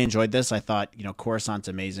 I really enjoyed this. I thought, Coruscant's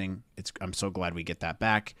amazing. I'm so glad we get that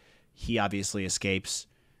back. He obviously escapes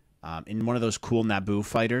in one of those cool Naboo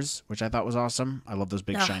fighters, which I thought was awesome. I love those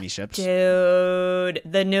big shiny ships. Dude,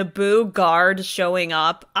 the Naboo guard showing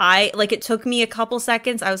up. It took me a couple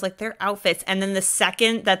seconds. I was like, their outfits. And then the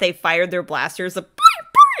second that they fired their blasters,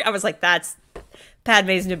 I was like, that's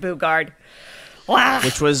Padme's Naboo guard. Wow.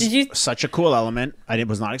 Which was such a cool element. I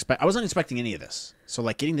wasn't expecting any of this. So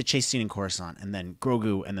like getting the chase scene in Coruscant and then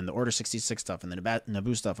Grogu and then the Order 66 stuff and then the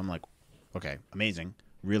Naboo stuff, I'm like, okay, amazing.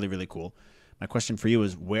 Really, really cool. My question for you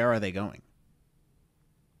is, where are they going?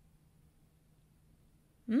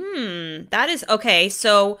 That is okay.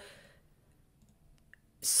 So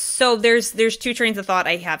there's two trains of thought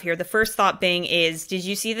I have here. The first thought being is, did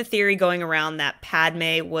you see the theory going around that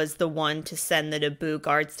Padme was the one to send the Naboo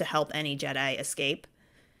guards to help any Jedi escape?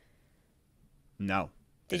 No.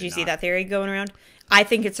 Did you see that theory going around? I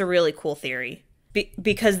think it's a really cool theory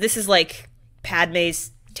because this is like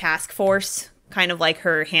Padme's task force, kind of like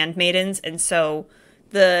her handmaidens, and so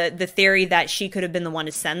the theory that she could have been the one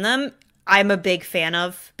to send them, I'm a big fan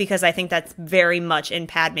of because I think that's very much in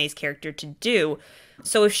Padme's character to do.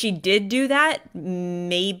 So if she did do that,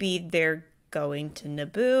 maybe they're going to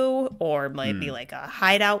Naboo or maybe like a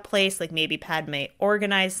hideout place. Like maybe Padme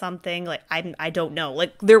organized something. Like I don't know.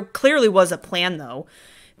 Like there clearly was a plan though,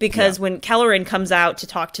 because when Kelleran comes out to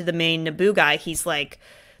talk to the main Naboo guy, he's like,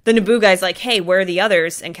 the Naboo guy's like, hey, where are the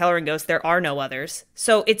others? And Kelleran goes, there are no others.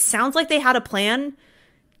 So it sounds like they had a plan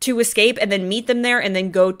to escape and then meet them there and then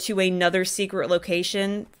go to another secret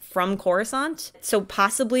location from Coruscant. So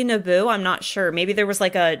possibly Naboo, I'm not sure. Maybe there was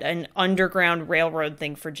like an underground railroad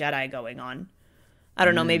thing for Jedi going on. I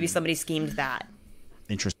don't know, maybe somebody schemed that.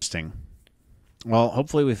 Interesting. Well,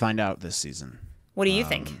 hopefully we find out this season. What do you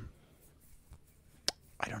think?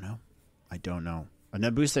 I don't know. A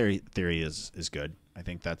Naboo's theory is good. I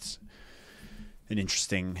think that's an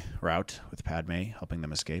interesting route with Padme helping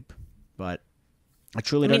them escape. But I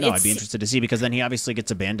truly don't know. I'd be interested to see because then he obviously gets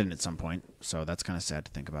abandoned at some point. So that's kind of sad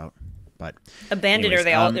to think about. But abandoned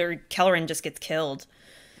anyways, or Kelleran just gets killed.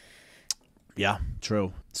 Yeah,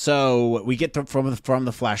 true. So we get from the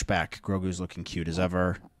flashback. Grogu's looking cute as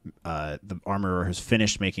ever. The armorer has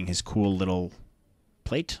finished making his cool little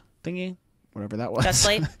plate thingy, whatever that was.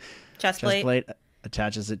 Chest plate.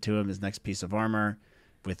 Attaches it to him, his next piece of armor,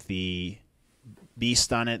 with the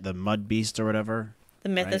beast on it, the mud beast or whatever. The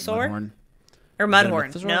mythosaur? Right? Or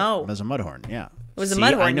Mudhorn. No. It was a Mudhorn, yeah. It was a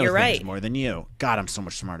Mudhorn, you're right. More than you. God, I'm so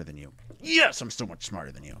much smarter than you. Yes, I'm so much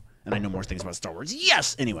smarter than you. And I know more things about Star Wars.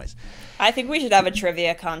 Yes! Anyways. I think we should have a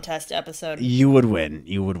trivia contest episode. You would win.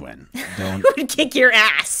 Don't. I would kick your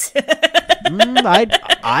ass.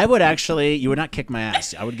 I would actually, you would not kick my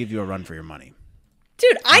ass. I would give you a run for your money.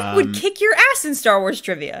 Dude, I would kick your ass in Star Wars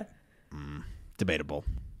trivia. Debatable.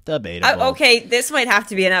 Okay, this might have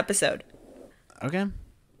to be an episode. Okay.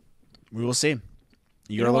 We will see.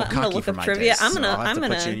 You're know a what? little cocky for my taste, so I'll have to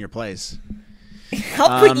put you in your place.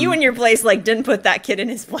 I'll put you in your place like didn't put that kid in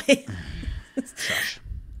his place. Shush.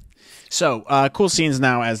 So, cool scenes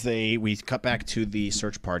now as we cut back to the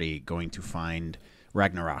search party going to find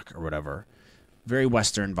Ragnarok or whatever. Very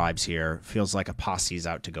Western vibes here. Feels like a posse's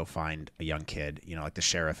out to go find a young kid. Like the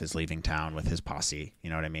sheriff is leaving town with his posse. You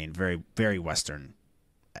know what I mean? Very, very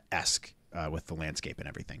Western-esque with the landscape and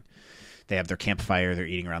everything. They have their campfire. They're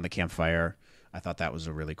eating around the campfire. I thought that was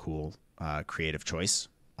a really cool, creative choice.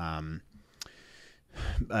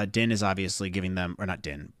 Din is obviously giving them, or not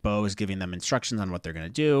Din, Bo is giving them instructions on what they're going to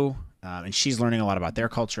do. And she's learning a lot about their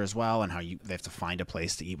culture as well and how they have to find a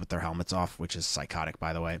place to eat with their helmets off, which is psychotic,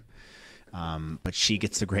 by the way. But she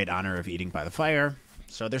gets the great honor of eating by the fire.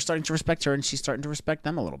 So they're starting to respect her, and she's starting to respect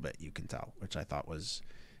them a little bit, you can tell, which I thought was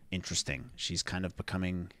interesting. She's kind of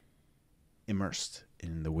becoming immersed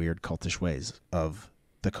in the weird cultish ways of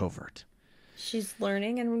the covert. She's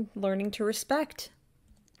learning and learning to respect.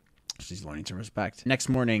 She's learning to respect. Next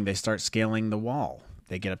morning, they start scaling the wall.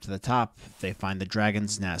 They get up to the top. They find the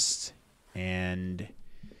dragon's nest. And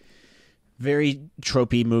very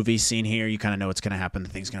tropey movie scene here. You kind of know what's going to happen. The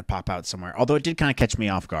thing's going to pop out somewhere. Although it did kind of catch me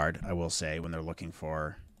off guard, I will say, when they're looking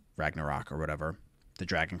for Ragnarok or whatever. The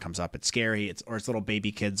dragon comes up. It's scary. Its little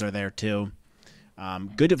baby kids are there too.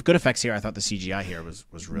 Good effects here. I thought the CGI here was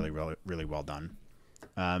really, really, really well done.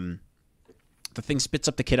 The thing spits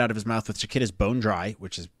up the kid out of his mouth, which the kid is bone dry,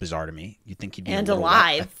 which is bizarre to me. You'd think he'd be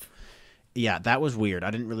alive. Yeah, that was weird. I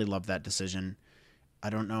didn't really love that decision. I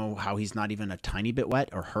don't know how he's not even a tiny bit wet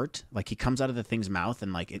or hurt. Like, he comes out of the thing's mouth,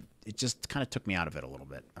 and like it just kind of took me out of it a little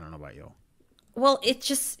bit. I don't know about you. Well, it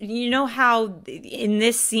just, you know how in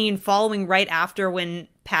this scene following right after when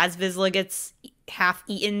Paz Vizsla gets half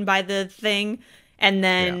eaten by the thing, and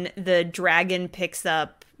then the dragon picks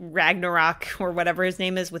up Ragnarok or whatever his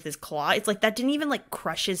name is with his claw. It's like that didn't even like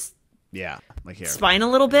crush his like here. Spine a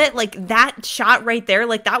little bit. Like that shot right there,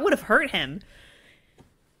 like that would have hurt him.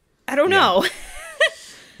 I don't know.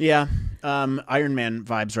 Yeah. Iron Man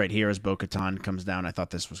vibes right here as Bo-Katan comes down. I thought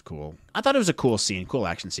this was cool. I thought it was a cool scene, cool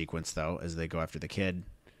action sequence though, as they go after the kid.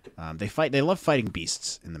 They love fighting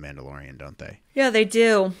beasts in The Mandalorian, don't they? Yeah, they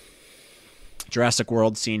do. Jurassic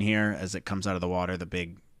World scene here as it comes out of the water, the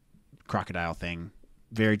big crocodile thing.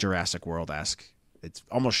 Very Jurassic World-esque. It's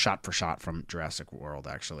almost shot for shot from Jurassic World,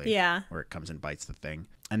 actually. Yeah. Where it comes and bites the thing.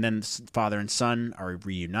 And then father and son are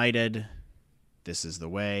reunited. This is the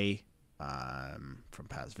way. From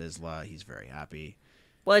Paz Vizsla. He's very happy.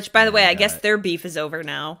 Which, by the way, I guess their beef is over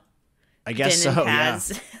now. I guess Din so, and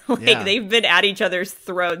Paz. yeah. They've been at each other's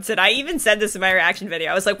throats. And I even said this in my reaction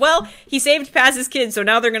video. I was like, well, he saved Paz's kid, so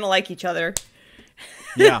now they're going to like each other.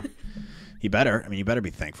 Yeah. You better be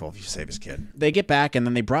thankful if you save his kid. They get back, and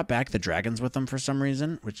then they brought back the dragons with them for some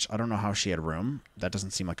reason, which I don't know how she had room. That doesn't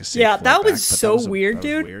seem like a safe that flight was back, so weird,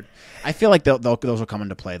 dude. Weird. I feel like those will come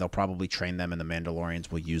into play. They'll probably train them, and the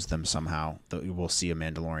Mandalorians will use them somehow. We'll see a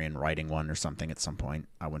Mandalorian riding one or something at some point.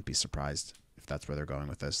 I wouldn't be surprised if that's where they're going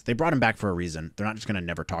with this. They brought him back for a reason. They're not just going to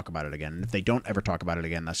never talk about it again. And if they don't ever talk about it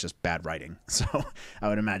again, that's just bad writing. So I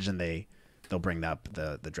would imagine they'll bring up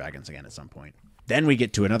the dragons again at some point. Then we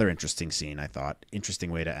get to another interesting scene, I thought.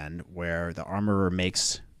 Interesting way to end, where the armorer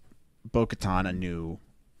makes Bo-Katan a new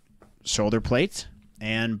shoulder plate,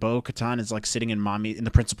 and Bo-Katan is like sitting in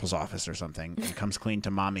the principal's office or something, and comes clean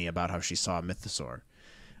to mommy about how she saw a mythosaur.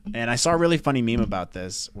 And I saw a really funny meme about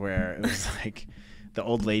this, where it was like the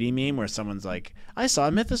old lady meme, where someone's like, I saw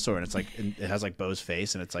a mythosaur, and it's like, it has like Bo's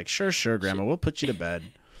face, and it's like, sure, Grandma, we'll put you to bed.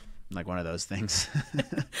 Like one of those things.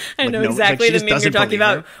 I know exactly the meme you're talking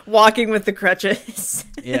about. Walking with the crutches.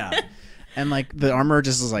 Yeah. And like the armorer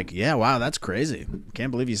just is like, yeah, wow, that's crazy.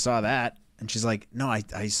 Can't believe you saw that. And she's like, no,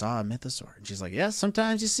 I saw a mythosaur. And she's like, yeah,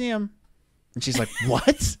 sometimes you see him. And she's like,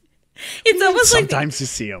 what? It's almost like sometimes you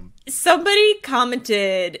see him. Somebody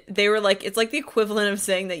commented, they were like, it's like the equivalent of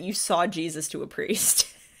saying that you saw Jesus to a priest.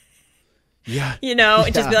 Yeah. You know,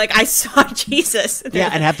 just be like, I saw Jesus. Yeah,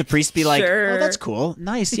 and have the priest be like, sure. Oh, that's cool.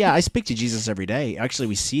 Nice. Yeah, I speak to Jesus every day. Actually,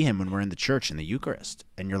 we see him when we're in the church in the Eucharist.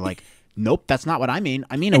 And you're like, nope, that's not what I mean.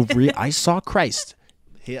 I mean, I saw Christ.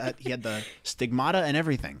 He had the stigmata and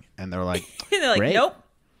everything. And they're like, great. Nope.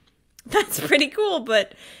 That's pretty cool,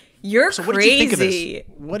 but you're so crazy. What did you think of this?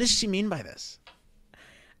 What does she mean by this?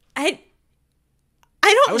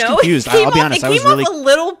 I don't know. Confused. I'll be honest. It came off a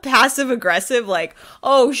little passive aggressive, like,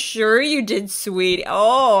 "Oh, sure you did, sweet.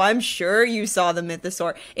 Oh, I'm sure you saw the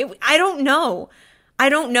mythosaur." I don't know,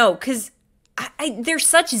 because they're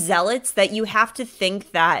such zealots that you have to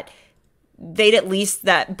think that they'd at least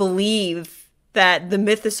believe that the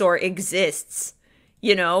mythosaur exists.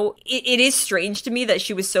 You know, it is strange to me that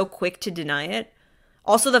she was so quick to deny it.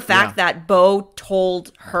 Also, the fact that Bo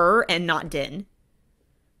told her and not Din.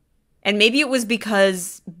 And maybe it was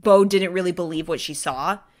because Bo didn't really believe what she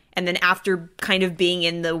saw. And then after kind of being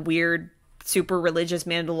in the weird, super religious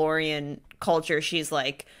Mandalorian culture, she's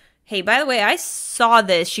like, hey, by the way, I saw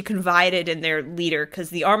this. She confided in their leader, because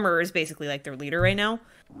the armorer is basically like their leader right now.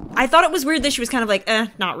 I thought it was weird that she was kind of like,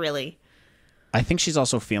 not really. I think she's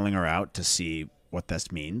also feeling her out to see what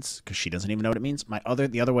this means, because she doesn't even know what it means.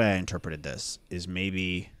 The other way I interpreted this is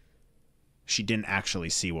maybe she didn't actually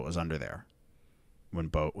see what was under there.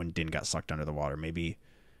 When Din got sucked under the water, maybe,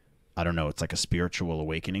 I don't know, it's like a spiritual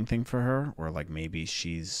awakening thing for her, or like maybe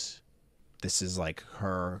this is like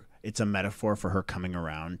her, it's a metaphor for her coming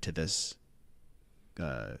around to this.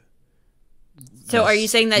 So are you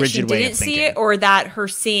saying that she didn't see it, or that her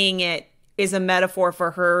seeing it is a metaphor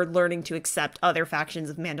for her learning to accept other factions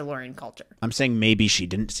of Mandalorian culture. I'm saying maybe she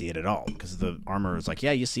didn't see it at all because the armor was like,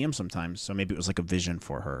 yeah, you see him sometimes. So maybe it was like a vision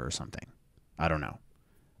for her or something. I don't know.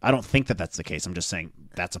 I don't think that that's the case. I'm just saying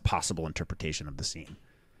that's a possible interpretation of the scene.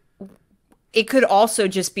 It could also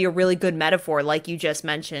just be a really good metaphor, like you just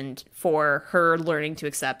mentioned, for her learning to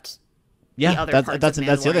accept the other parts of that's the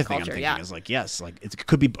other thing culture. I'm thinking is like, yes, like it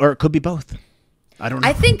could be, or it could be both. I don't know.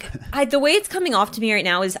 I think the way it's coming off to me right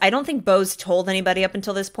now is I don't think Bo's told anybody up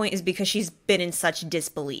until this point is because she's been in such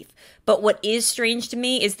disbelief. But what is strange to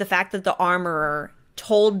me is the fact that the armorer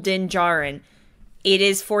told Din Djarin it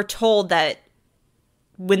is foretold that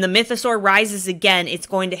when the mythosaur rises again, it's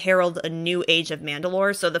going to herald a new age of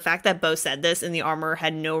Mandalore. So the fact that Bo said this and the armorer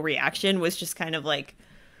had no reaction was just kind of like,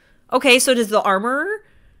 okay, so does the armorer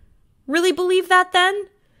really believe that then?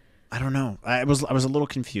 I don't know. I was a little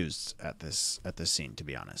confused at this scene, to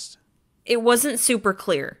be honest. It wasn't super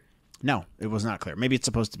clear. No, it was not clear. Maybe it's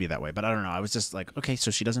supposed to be that way, but I don't know. I was just like, okay,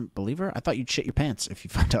 so she doesn't believe her? I thought you'd shit your pants if you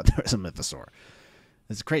found out there was a mythosaur.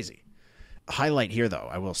 It's crazy. Highlight here, though,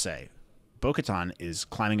 I will say, Bo-Katan is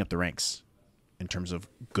climbing up the ranks in terms of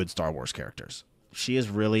good Star Wars characters. She is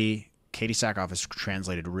really... Katie Sackhoff has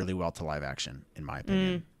translated really well to live action, in my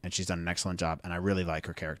opinion, and she's done an excellent job, and I really like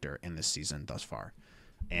her character in this season thus far.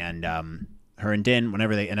 And her and Din,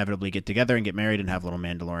 whenever they inevitably get together and get married and have little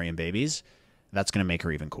Mandalorian babies, that's going to make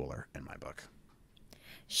her even cooler in my book.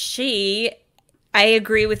 I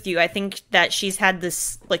agree with you. I think that she's had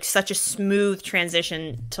this, like, such a smooth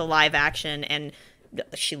transition to live action, and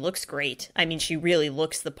she looks great. I mean, she really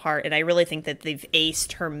looks the part, and I really think that they've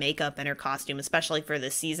aced her makeup and her costume, especially for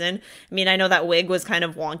this season. I mean, I know that wig was kind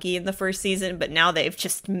of wonky in the first season, but now they've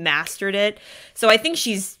just mastered it. So I think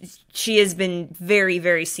she has been very,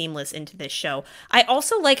 very seamless into this show. I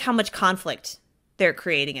also like how much conflict they're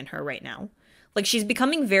creating in her right now. Like, she's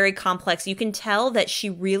becoming very complex. You can tell that she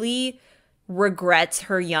really regrets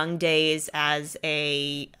her young days as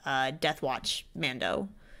a Death Watch Mando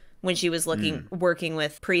when she was working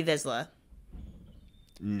with Tarre Viszla.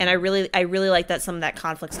 And I really like that some of that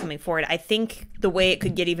conflict's coming forward. I think the way it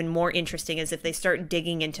could get even more interesting is if they start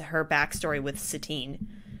digging into her backstory with Satine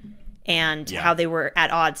and how they were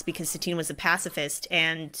at odds, because Satine was a pacifist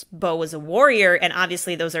and Bo was a warrior, and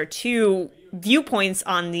obviously those are two viewpoints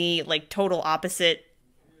on the like total opposite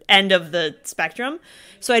end of the spectrum.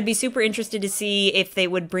 So I'd be super interested to see if they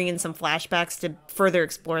would bring in some flashbacks to further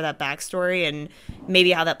explore that backstory and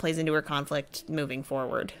maybe how that plays into her conflict moving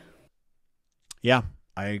forward. Yeah,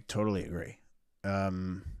 I totally agree.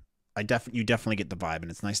 You definitely get the vibe,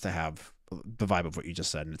 and it's nice to have the vibe of what you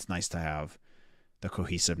just said, and it's nice to have the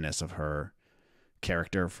cohesiveness of her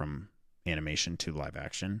character from animation to live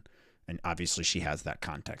action. And obviously she has that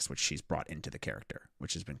context, which she's brought into the character,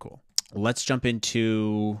 which has been cool. Let's jump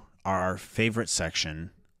into our favorite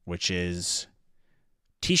section, which is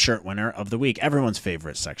T-shirt winner of the week. Everyone's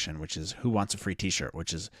favorite section, which is Who Wants a Free T-shirt,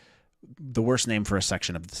 which is the worst name for a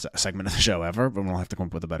segment of the show ever, but we'll have to come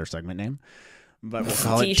up with a better segment name. But we'll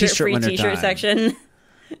call it T-shirt free winner T-shirt time. Section.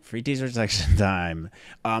 Free T-shirt section time.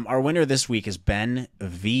 Our winner this week is Ben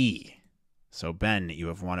V. So, Ben, you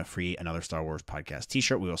have won a free Another Star Wars Podcast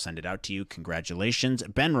T-shirt. We will send it out to you. Congratulations.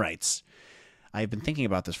 Ben writes, I have been thinking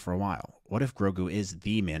about this for a while. What if Grogu is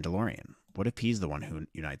the Mandalorian? What if he's the one who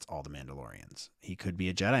unites all the Mandalorians? He could be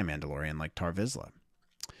a Jedi Mandalorian like Tarre Viszla.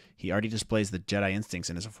 He already displays the Jedi instincts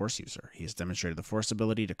and is a Force user. He has demonstrated the Force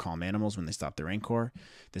ability to calm animals when they stop their rancor.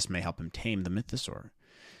 This may help him tame the mythosaur.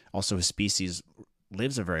 Also, his species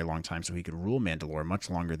lives a very long time, so he could rule Mandalore much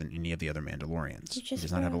longer than any of the other Mandalorians. He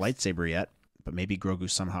does not have a lightsaber yet, but maybe Grogu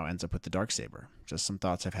somehow ends up with the Darksaber. Just some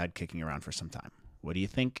thoughts I've had kicking around for some time. What do you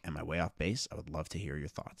think? Am I way off base? I would love to hear your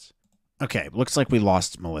thoughts. Okay, looks like we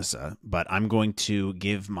lost Melissa, but I'm going to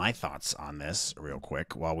give my thoughts on this real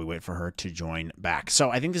quick while we wait for her to join back.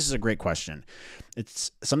 So I think this is a great question.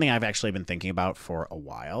 It's something I've actually been thinking about for a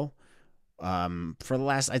while. For the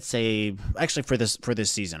last, I'd say, actually for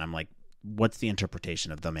this season, I'm like, what's the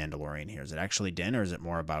interpretation of the Mandalorian here? Is it actually Din, or is it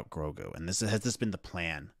more about Grogu? And has this been the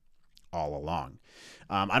plan all along?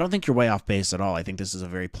 I don't think you're way off base at all. I think this is a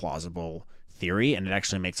very plausible theory, and it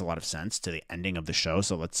actually makes a lot of sense to the ending of the show.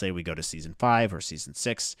 So let's say we go to season 5 or season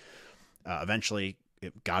 6. Eventually,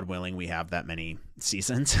 God willing, we have that many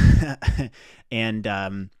seasons.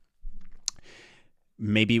 And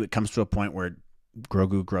maybe it comes to a point where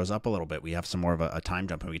Grogu grows up a little bit. We have some more of a time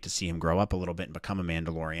jump, and we get to see him grow up a little bit and become a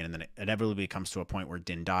Mandalorian. And then it inevitably comes to a point where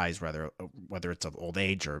Din dies, whether it's of old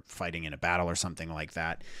age or fighting in a battle or something like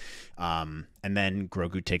that. And then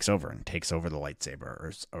Grogu takes over the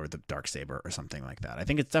lightsaber or the Darksaber or something like that. I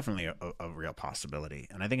think it's definitely a real possibility.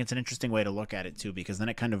 And I think it's an interesting way to look at it too, because then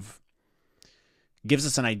it kind of gives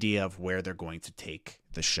us an idea of where they're going to take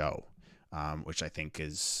the show, which I think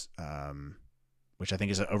is a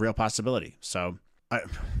real possibility. So I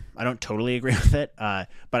don't totally agree with it, but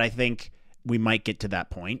I think we might get to that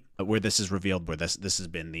point where this is revealed, where this has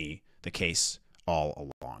been the case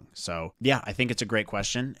all along. So yeah, I think it's a great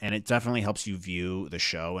question, and it definitely helps you view the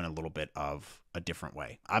show in a little bit of a different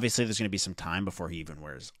way. Obviously, there's going to be some time before he even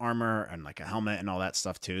wears armor and like a helmet and all that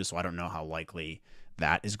stuff too. So I don't know how likely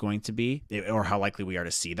that is going to be, or how likely we are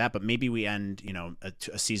to see that. But maybe we end,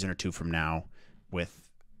 a season or two from now with,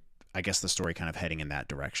 I guess, the story kind of heading in that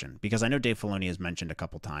direction. Because I know Dave Filoni has mentioned a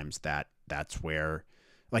couple times that that's where,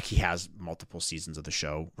 like, he has multiple seasons of the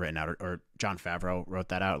show written out, or Jon Favreau wrote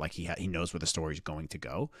that out. Like, he knows where the story's going to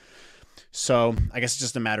go. So I guess it's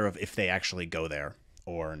just a matter of if they actually go there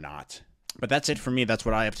or not. But that's it for me. That's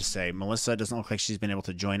what I have to say. Melissa doesn't look like she's been able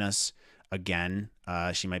to join us again.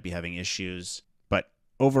 She might be having issues. But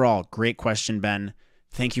overall, great question, Ben.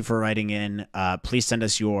 Thank you for writing in. Please send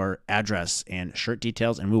us your address and shirt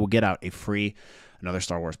details, and we will get out a free Another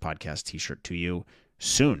Star Wars Podcast t-shirt to you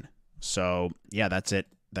soon. So yeah, that's it.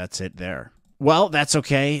 That's it there. Well, that's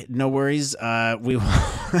okay. No worries. We will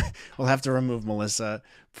we'll have to remove Melissa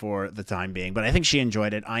for the time being, but I think she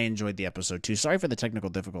enjoyed it. I enjoyed the episode too. Sorry for the technical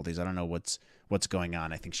difficulties. I don't know what's going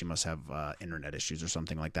on. I think she must have internet issues or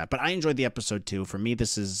something like that. But I enjoyed the episode too. For me,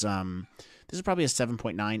 this is probably a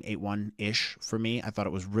 7.981 ish for me. I thought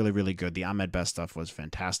it was really, really good. The AHMED Best stuff was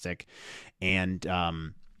fantastic, and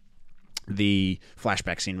the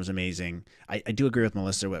flashback scene was amazing. I do agree with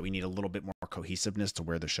Melissa that we need a little bit more cohesiveness to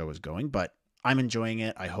where the show is going, but I'm enjoying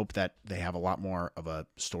it. I hope that they have a lot more of a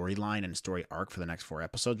storyline and story arc for the next 4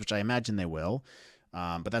 episodes, which I imagine they will.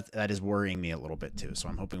 But that is worrying me a little bit too. So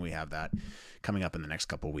I'm hoping we have that coming up in the next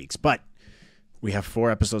couple weeks. But we have 4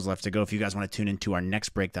 episodes left to go. If you guys want to tune into our next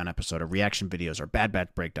breakdown episode of reaction videos, or Bad Batch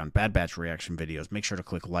breakdown, Bad Batch reaction videos, make sure to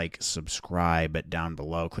click like, subscribe down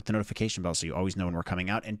below. Click the notification bell so you always know when we're coming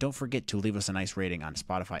out. And don't forget to leave us a nice rating on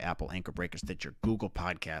Spotify, Apple, Anchor, Breaker, Stitcher, Google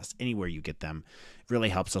Podcasts, anywhere you get them. It really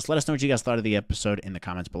helps us. Let us know what you guys thought of the episode in the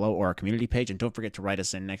comments below, or our community page. And don't forget to write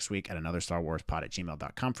us in next week at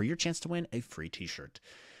anotherstarwarspod@gmail.com for your chance to win a free t-shirt.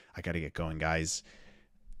 I got to get going, guys.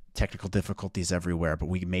 Technical difficulties everywhere, but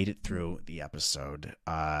we made it through the episode.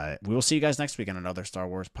 We will see you guys next week on another Star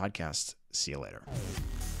Wars podcast. See you later.